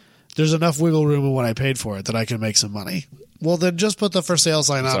with, "There's enough wiggle room in what I paid for it that I can make some money." Well, then just put the for sale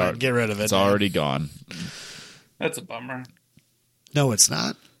sign on it and get rid of it. It's already gone. That's a bummer. No, it's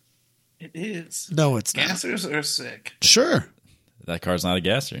not. It is. No, it's not. Gassers are sick. Sure. That car's not a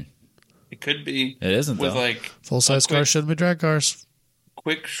gasser. It could be. It isn't, with though. like Full-size cars shouldn't be drag cars.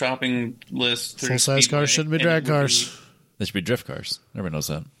 quick shopping list. through Full-size Speedway, cars shouldn't be and drag it would cars. They should be drift cars. Everybody knows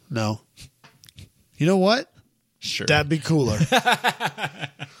that. No. You know what? Sure. That'd be cooler.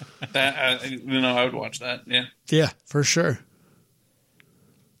 That I would watch that. Yeah. Yeah, for sure.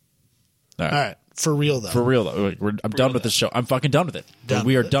 All All right. For real, though. For real, though. I'm done with this show. I'm fucking done with it. Done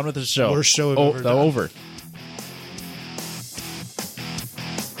we are with it. done with this show. Worst show we've ever done. Over.